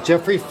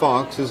Jeffrey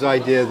Fox's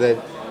idea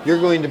that you're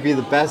going to be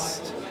the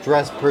best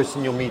dressed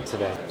person you'll meet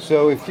today.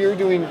 So if you're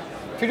doing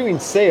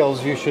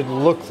sales, you should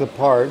look the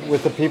part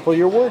with the people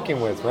you're working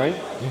with, right?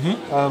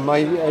 Mm-hmm.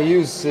 I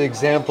use the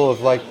example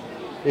of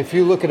if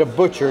you look at a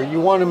butcher, you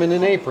want him in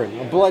an apron,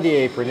 a bloody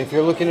apron. If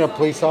you're looking at a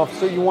police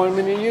officer, you want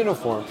him in a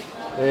uniform.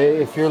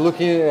 If you're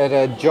looking at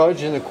a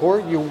judge in the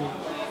court, you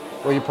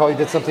probably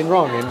did something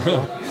wrong,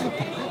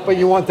 but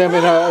you want them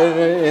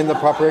in the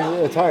proper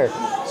attire.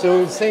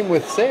 So same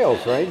with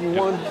sales, right? You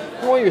want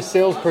your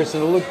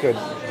salesperson to look good.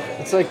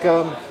 It's like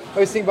I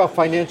always think about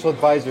financial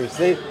advisors.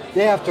 They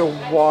have to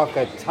walk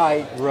a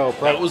tight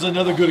rope, right? That was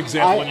another good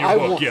example in your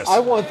book, yes. I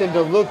want them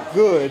to look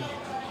good,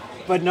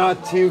 but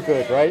not too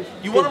good, right?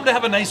 You want them to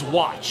have a nice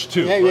watch,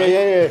 too, Yeah, right?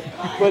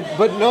 yeah.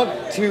 But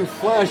not too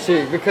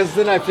flashy, because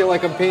then I feel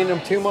like I'm paying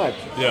them too much.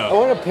 Yeah. I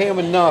want to pay them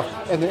enough,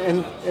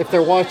 and if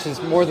their watch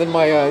is more than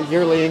my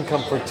yearly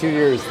income for 2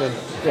 years,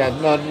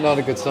 then not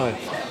a good sign.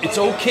 It's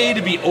okay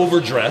to be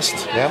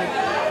overdressed.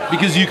 Yeah.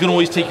 Because you can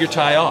always take your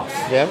tie off.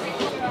 Yeah.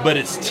 But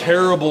it's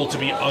terrible to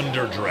be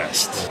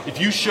underdressed. If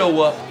you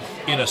show up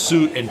in a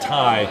suit and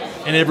tie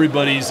and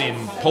everybody's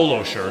in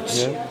polo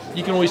shirts,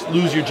 you can always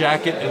lose your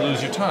jacket and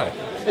lose your tie.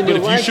 And but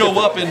if you show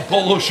up in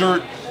polo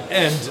shirt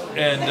and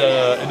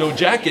no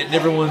jacket and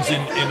everyone's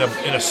in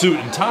a suit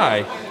and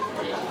tie,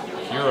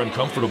 you're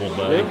uncomfortable,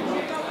 buddy.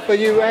 Yeah. But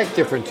you act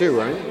different too,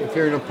 right? If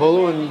you're in a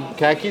polo and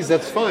khakis,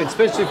 that's fine,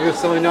 especially if you're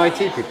selling to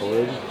IT people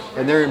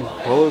and they're in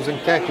polos and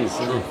khakis.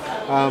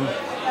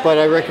 But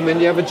I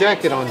recommend you have a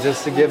jacket on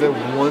just to give it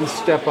one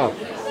step up.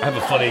 I have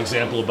a funny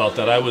example about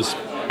that. I was,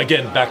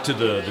 again, back to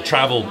the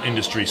travel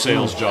industry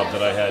sales job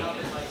that I had.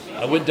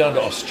 I went down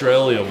to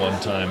Australia one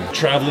time,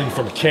 traveling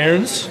from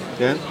Cairns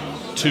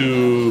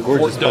to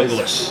Gorgeous Port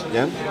Douglas. Place.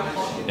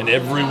 Yeah. And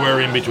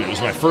everywhere in between. It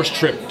was my first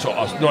trip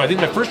I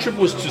think my first trip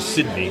was to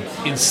Sydney.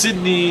 In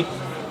Sydney,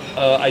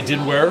 I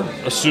did wear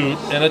a suit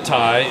and a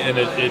tie, and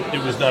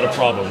it was not a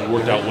problem. It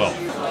worked out well.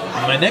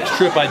 My next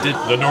trip, I did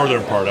the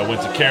northern part. I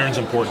went to Cairns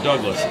and Port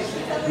Douglas,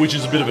 which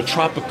is a bit of a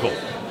tropical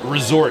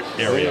resort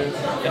area.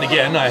 And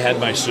again, I had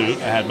my suit,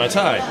 I had my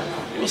tie.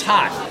 It was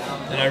hot.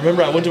 And I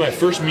remember I went to my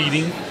first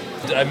meeting.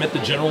 I met the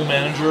general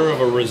manager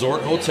of a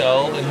resort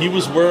hotel, and he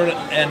was wearing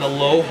an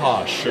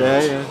Aloha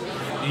shirt.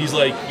 Yeah. He's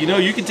like,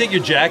 you can take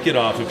your jacket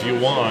off if you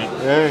want.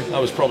 Yeah. I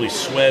was probably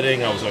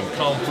sweating. I was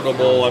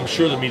uncomfortable. I'm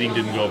sure the meeting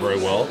didn't go very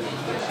well.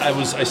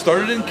 I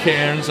started in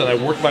Cairns, and I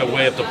worked my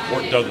way up to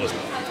Port Douglas.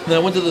 And I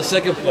went to the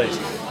second place.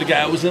 The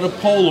guy was in a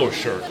polo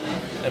shirt.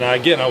 And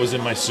I was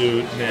in my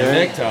suit and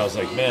necktie. I was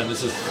like, man,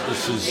 this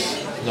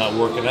is not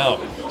working out.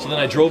 So then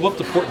I drove up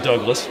to Port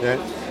Douglas. Yeah.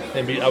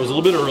 And I was a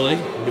little bit early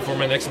before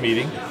my next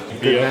meeting.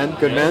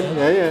 Good man.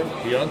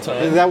 Yeah. Be on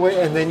time. And that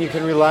way, and then you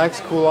can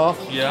relax, cool off.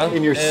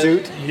 In your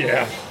suit.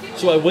 Yeah.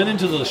 So I went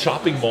into the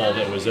shopping mall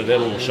that was there. They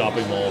had a little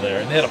shopping mall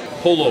there, and they had a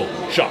polo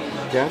shop.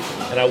 Yeah.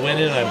 And I went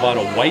in and I bought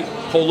a white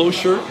polo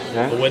shirt.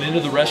 Yeah. I went into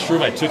the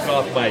restroom. I took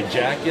off my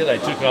jacket. I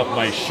took off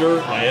my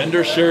shirt, my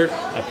undershirt.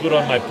 I put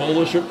on my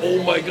polo shirt.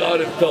 Oh my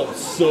God, it felt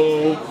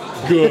so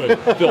good.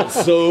 It felt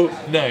so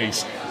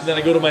nice. And then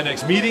I go to my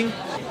next meeting.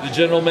 The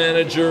general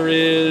manager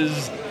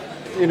is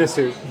in a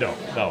suit. No.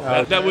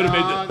 That would have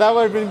made that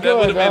would have been good. That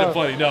would have made it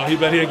funny. No,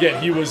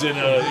 he was in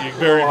a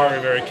very,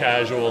 very, very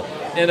casual,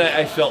 and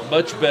I felt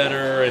much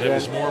better, and it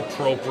was more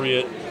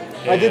appropriate.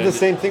 I did the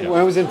same thing when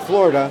I was in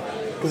Florida,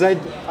 because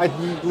I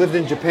lived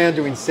in Japan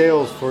doing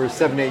sales for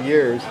 7-8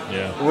 years.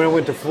 Yeah. And when I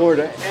went to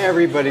Florida,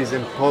 everybody's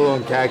in polo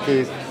and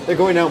khakis. They're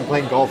going out and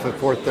playing golf at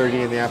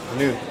 4:30 in the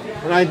afternoon,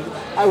 and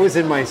I was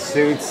in my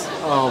suits.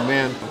 Oh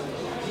man.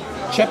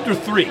 Chapter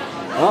 3.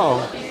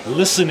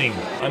 Listening.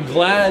 I'm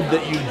glad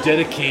that you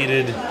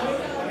dedicated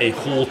a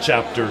whole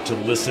chapter to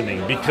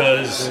listening,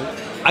 because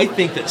I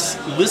think that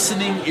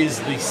listening is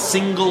the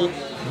single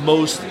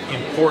most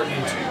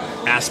important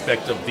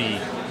aspect of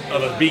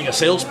being a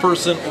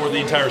salesperson or the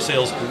entire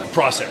sales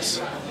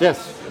process.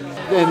 Yes.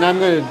 And I'm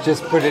going to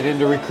just put it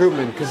into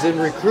recruitment, because in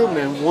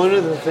recruitment, one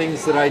of the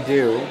things that I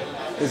do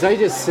is I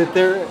just sit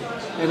there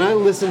and I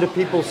listen to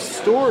people's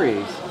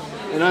stories.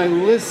 And I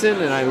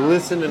listen and I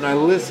listen and I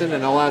listen,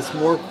 and I'll ask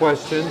more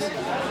questions.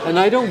 And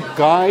I don't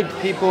guide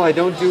people. I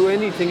don't do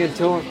anything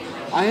until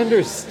I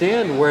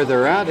understand where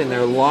they're at in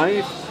their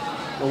life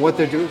and what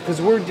they're doing. Because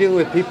we're dealing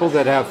with people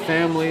that have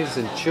families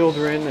and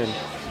children,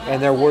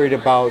 and they're worried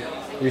about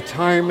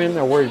retirement,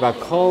 they're worried about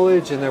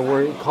college, and they're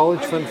worried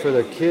college fund for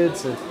their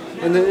kids.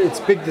 And it's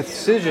big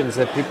decisions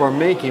that people are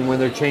making when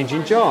they're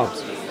changing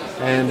jobs.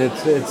 And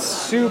it's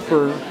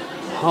super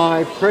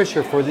high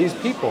pressure for these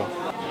people.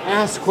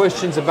 Ask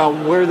questions about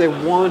where they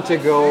want to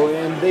go,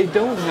 and they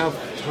don't have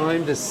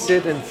time to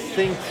sit and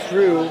think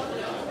through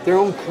their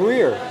own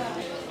career.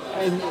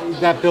 And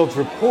that builds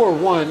rapport,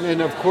 one,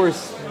 and of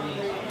course,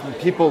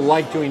 people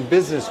like doing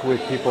business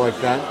with people like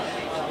that.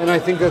 And I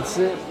think that's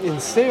in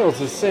sales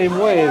the same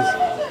way. As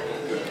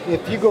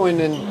if you go in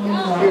and,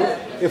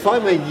 if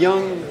I'm a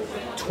young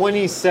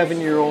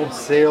 27-year-old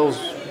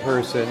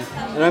salesperson,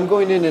 and I'm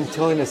going in and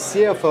telling a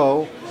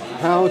CFO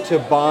how to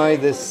buy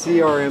this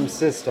CRM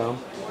system,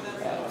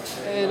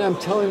 and I'm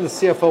telling the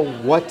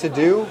CFO what to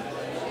do,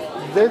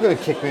 they're going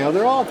to kick me out of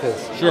their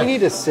office. Sure. I need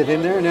to sit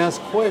in there and ask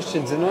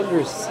questions and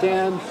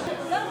understand.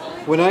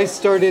 When I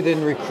started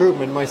in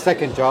recruitment, my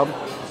second job,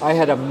 I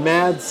had a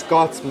mad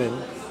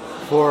Scotsman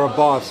for a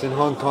boss in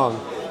Hong Kong,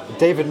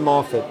 David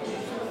Moffat,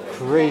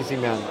 crazy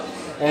man.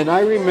 And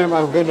I remember,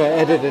 I'm going to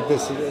edit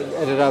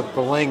out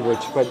the language,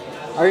 but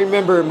I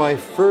remember my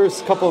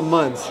first couple of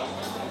months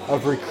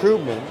of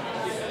recruitment,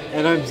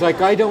 and I was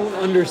like, I don't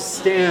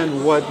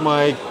understand what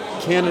my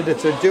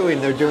candidates are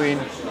doing. They're doing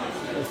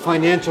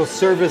financial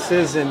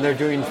services, and they're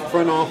doing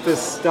front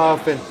office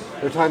stuff, and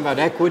they're talking about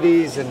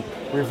equities and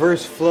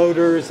reverse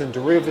floaters and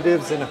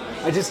derivatives, and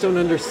I just don't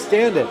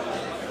understand it.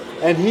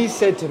 And he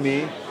said to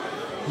me,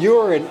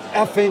 "You're an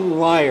effing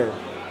liar."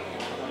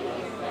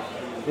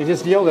 He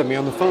just yelled at me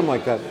on the phone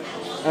like that.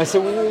 And I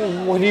said,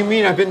 well, what do you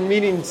mean? I've been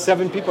meeting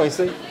 7 people. I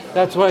said,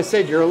 that's what I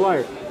said, you're a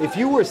liar. If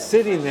you were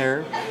sitting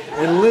there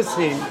and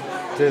listening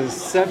to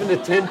 7 to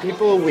 10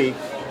 people a week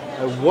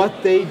and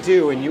what they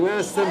do, and you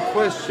ask them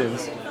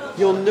questions,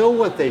 you'll know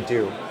what they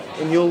do,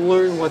 and you'll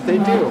learn what they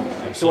do.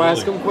 Absolutely. So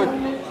ask them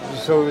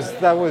questions. So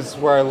that was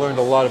where I learned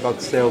a lot about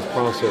the sales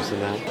process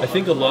and that. I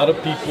think a lot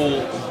of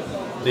people,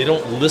 they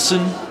don't listen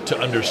to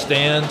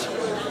understand,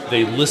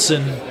 they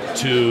listen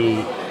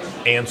to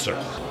answer.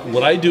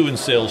 What I do in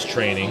sales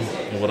training,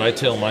 and what I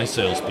tell my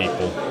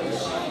salespeople,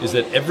 is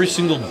that every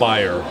single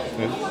buyer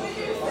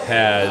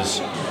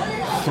has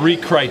 3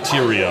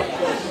 criteria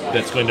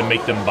that's going to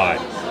make them buy.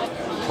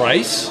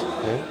 Price,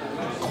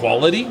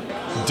 quality,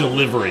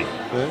 delivery,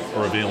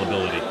 or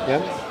availability.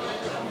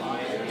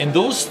 And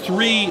those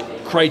 3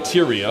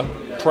 criteria,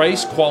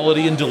 price,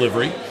 quality, and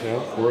delivery,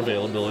 or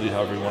availability,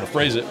 however you want to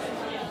phrase it,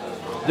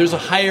 there's a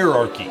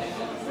hierarchy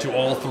to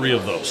all 3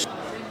 of those.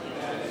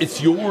 It's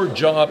your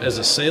job as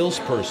a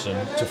salesperson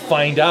to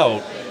find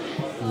out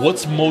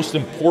what's most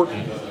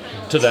important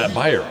to that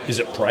buyer. Is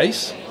it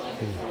price?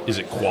 Is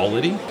it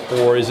quality?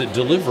 Or is it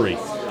delivery?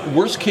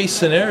 Worst case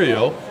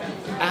scenario,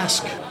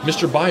 ask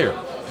Mr. Buyer,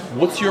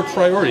 what's your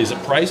priority? Is it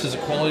price? Is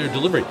it quality or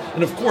delivery?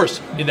 And of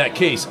course, in that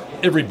case,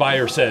 every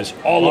buyer says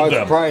all of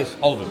them. Price.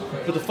 All of them.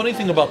 But the funny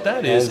thing about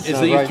that is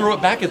that you throw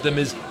it back at them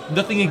is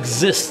nothing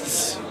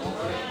exists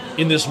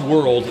in this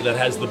world that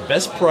has the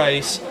best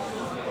price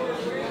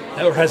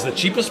or has the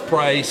cheapest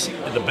price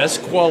and the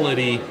best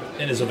quality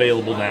and is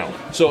available now.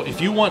 So if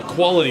you want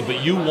quality,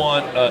 but you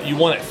want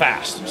it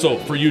fast. So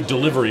for you,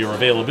 delivery or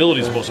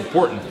availability is most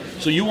important.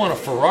 So you want a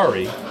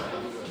Ferrari,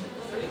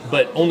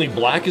 but only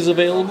black is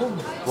available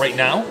right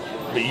now,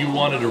 but you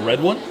wanted a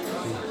red one.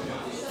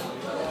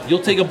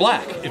 You'll take a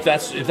black if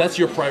that's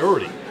your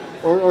priority.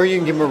 Or you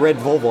can give them a red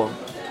Volvo.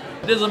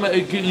 It doesn't matter.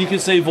 You can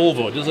say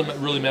Volvo. It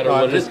doesn't really matter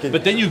what it is.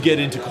 But then you get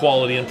into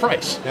quality and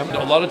price. Yep.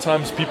 A lot of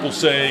times people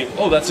say,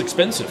 "Oh, that's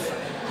expensive,"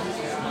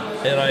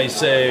 and I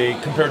say,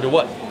 "Compared to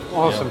what?"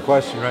 Awesome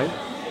question, right?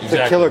 It's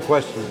Exactly. a killer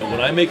question. And when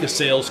I make a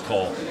sales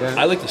call,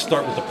 I like to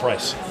start with the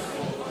price.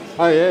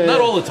 Oh, yeah. Not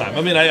all the time.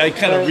 I mean, I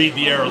kind of read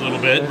the air a little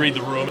bit, read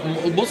the room.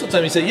 Most of the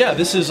time, you say, "Yeah,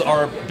 this is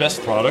our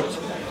best product.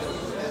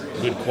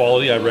 Good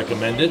quality. I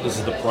recommend it. This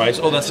is the price.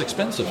 Oh, that's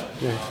expensive."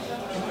 Yeah.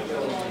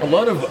 A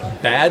lot of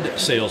bad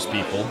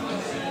salespeople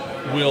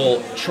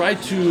will try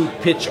to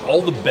pitch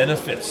all the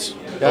benefits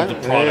of the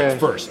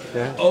product first.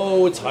 Yeah.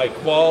 Oh, it's high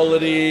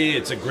quality,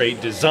 it's a great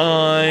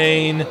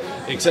design,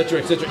 etc.,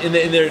 etc.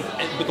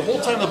 But the whole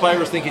time the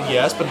buyer is thinking,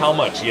 yes, but how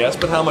much? Yes,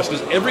 but how much?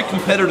 Because every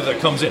competitor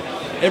that comes in,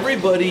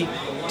 everybody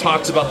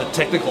talks about the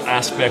technical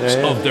aspects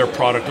of their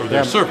product or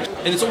their service.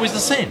 And it's always the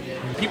same.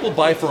 People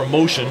buy for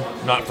emotion,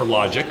 not for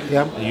logic.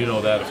 Yeah. You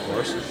know that, of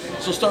course.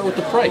 So start with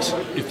the price.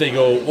 If they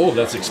go, oh,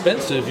 that's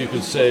expensive, you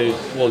could say,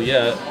 well,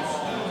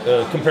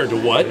 compared to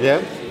what?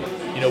 Yeah.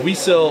 You know, we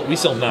sell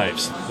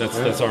knives.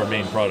 That's our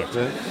main product.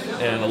 Yeah.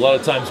 And a lot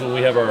of times when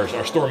we have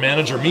our store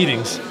manager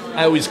meetings,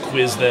 I always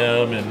quiz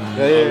them and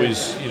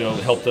always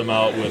help them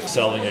out with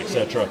selling,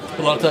 etc.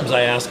 A lot of times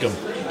I ask them,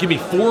 give me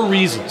 4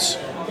 reasons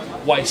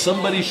why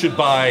somebody should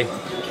buy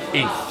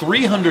a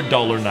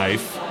 $300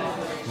 knife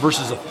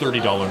versus a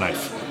 $30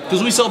 knife.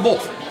 Because we sell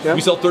both. Yeah.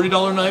 We sell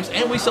 $30 knives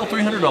and we sell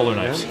 $300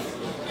 knives.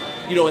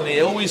 Yeah. And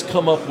they always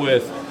come up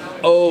with,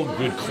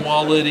 good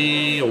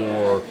quality,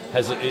 or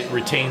it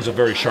retains a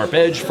very sharp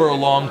edge for a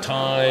long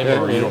time,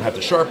 or you don't have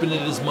to sharpen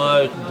it as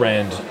much,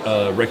 brand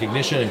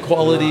recognition and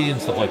quality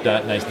and stuff like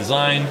that, nice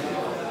design,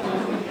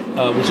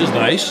 which is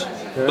nice.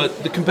 Yeah.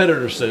 But the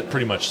competitors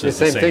pretty much says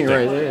the same thing.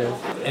 Right?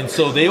 Yeah. And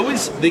so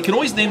they can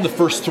always name the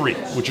first 3,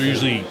 which are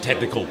usually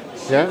technical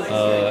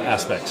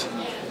aspects.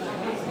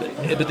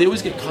 but they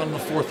always get caught on the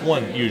fourth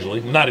one,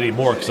 usually. Not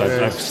anymore, because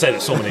I've said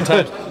it so many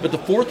times. But the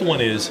fourth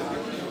one is,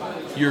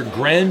 your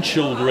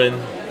grandchildren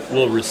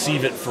will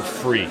receive it for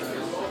free.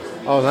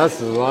 Oh, that's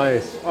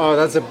nice. Oh,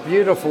 that's a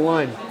beautiful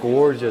line.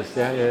 Gorgeous.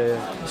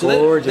 Yeah. So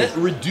gorgeous. That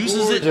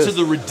reduces it to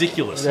the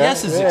ridiculous. Yeah,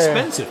 yes, it's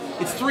expensive.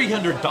 It's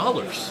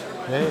 $300.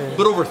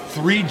 But over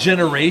 3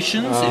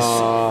 generations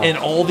and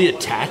all the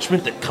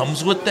attachment that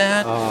comes with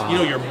that,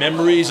 your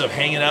memories of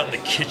hanging out in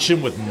the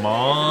kitchen with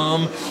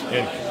mom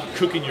and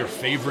cooking your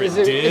favorite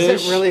dish.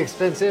 Is it really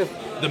expensive?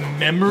 The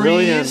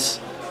memories,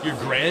 your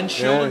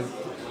grandchildren. Yeah.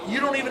 You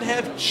don't even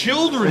have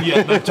children yet,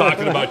 and I'm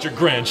talking about your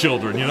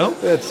grandchildren,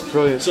 That's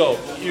brilliant. So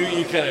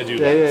you kind of do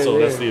that.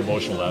 That's the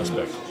emotional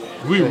aspect.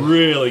 We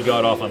really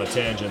got off on a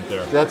tangent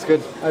there. That's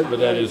good. But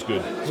that is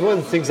good. It's one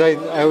of the things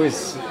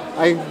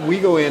we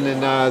go in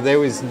and they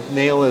always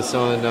nail us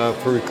on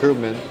for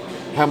recruitment.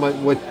 How much?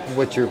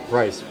 What's your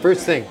price?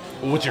 First thing.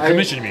 Well, what's your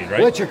commission, you mean,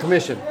 right? What's your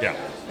commission? Yeah.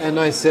 And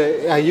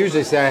I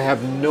usually say I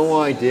have no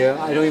idea.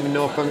 I don't even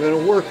know if I'm going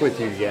to work with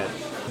you yet.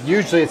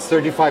 Usually it's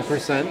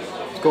 35%.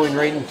 Going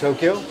right in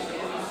Tokyo,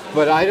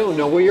 but I don't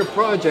know what your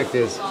project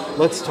is.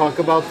 Let's talk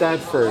about that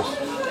first.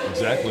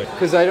 Exactly.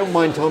 Because I don't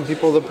mind telling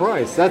people the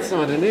price. That's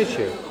not an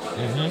issue.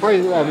 Mm-hmm.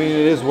 Price, I mean,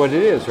 it is what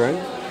it is, right?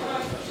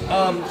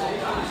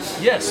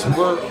 Yes,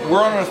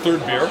 we're on our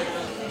third beer.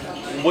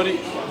 What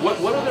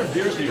other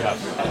beers do you have?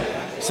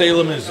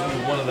 Salem is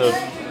one of the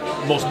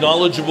most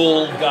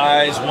knowledgeable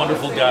guys,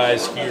 wonderful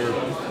guys here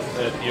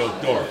at the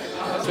Oak Door.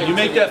 So you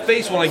make that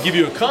face when I give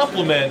you a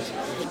compliment.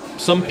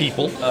 Some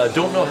people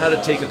don't know how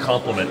to take a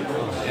compliment,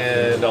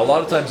 and a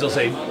lot of times they'll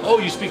say, "Oh,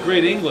 you speak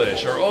great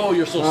English," or "Oh,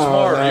 you're so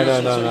smart," or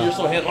 "You're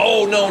so handsome."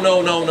 Oh,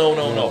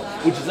 no,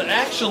 which is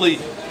actually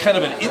kind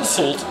of an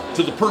insult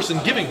to the person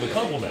giving the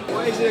compliment.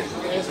 Why is it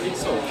an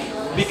insult?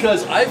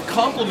 Because I've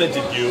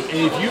complimented you,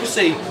 and if you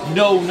say,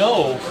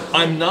 no,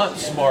 I'm not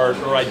smart,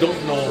 or I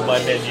don't know my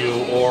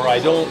menu, or I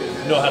don't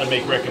know how to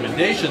make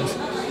recommendations,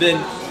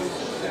 then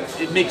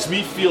it makes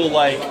me feel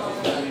like,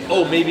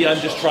 oh, maybe I'm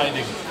just trying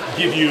to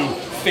give you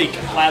fake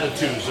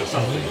platitudes or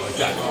something like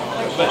that.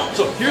 But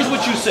so here's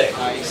what you say.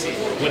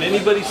 When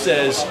anybody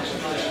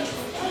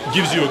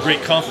gives you a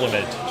great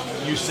compliment,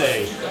 you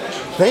say,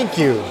 "Thank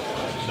you."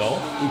 No,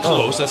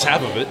 close. That's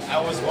half of it.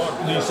 I was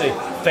wrong. You say,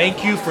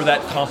 "Thank you for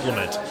that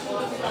compliment."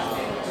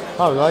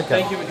 Oh, I like that.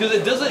 Thank you, because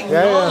it doesn't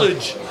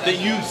acknowledge that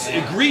you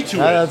agree to it.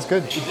 That's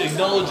good. It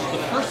acknowledges the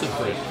person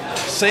for it.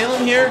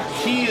 Salem here,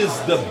 he is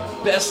the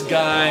best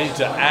guy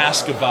to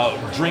ask about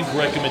drink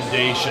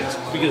recommendations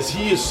because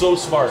he is so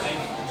smart.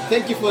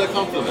 Thank you for the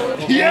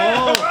compliment.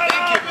 Yeah, right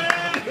on,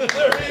 man.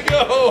 There you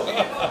go.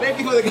 Thank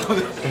you for the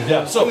compliment.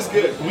 Yeah, so it was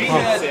good. We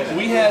had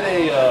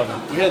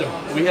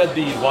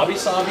the wabi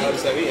sabi,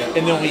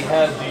 and then we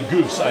had the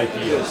goose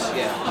IPAs,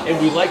 and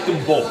we liked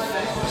them both.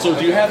 So,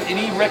 do you have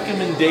any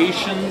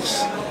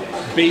recommendations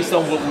based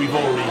on what we've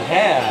already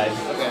had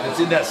that's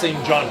in that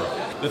same genre?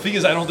 The thing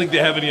is, I don't think they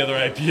have any other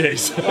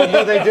IPAs.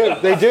 No, they do.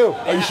 They do.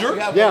 Are you sure?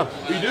 Yeah.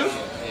 You do?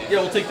 Yeah,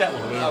 we'll take that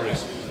one. Whatever it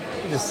is.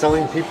 Just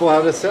selling people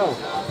how to sell.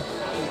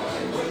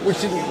 We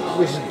should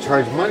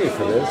charge money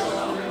for this.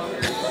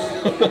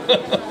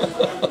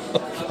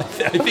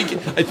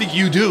 I think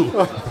you do.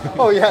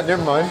 Oh yeah,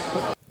 never mind.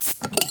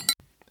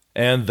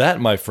 And that,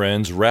 my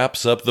friends,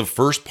 wraps up the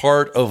first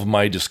part of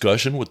my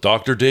discussion with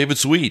Dr. David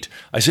Sweet.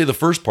 I say the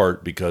first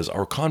part because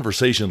our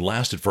conversation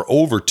lasted for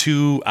over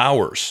 2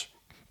 hours.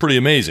 Pretty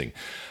amazing.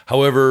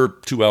 However,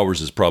 2 hours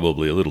is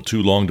probably a little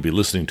too long to be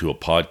listening to a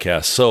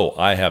podcast, so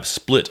I have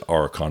split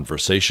our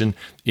conversation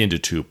into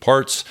 2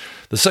 parts.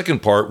 The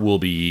second part will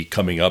be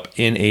coming up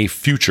in a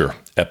future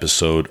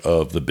episode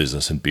of the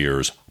Business and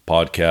Beers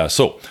podcast,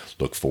 so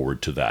look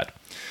forward to that.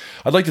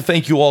 I'd like to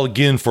thank you all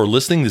again for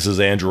listening. This is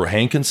Andrew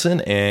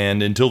Hankinson,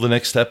 and until the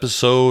next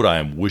episode,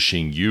 I'm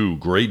wishing you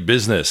great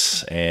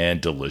business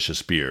and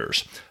delicious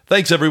beers.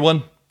 Thanks,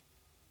 everyone.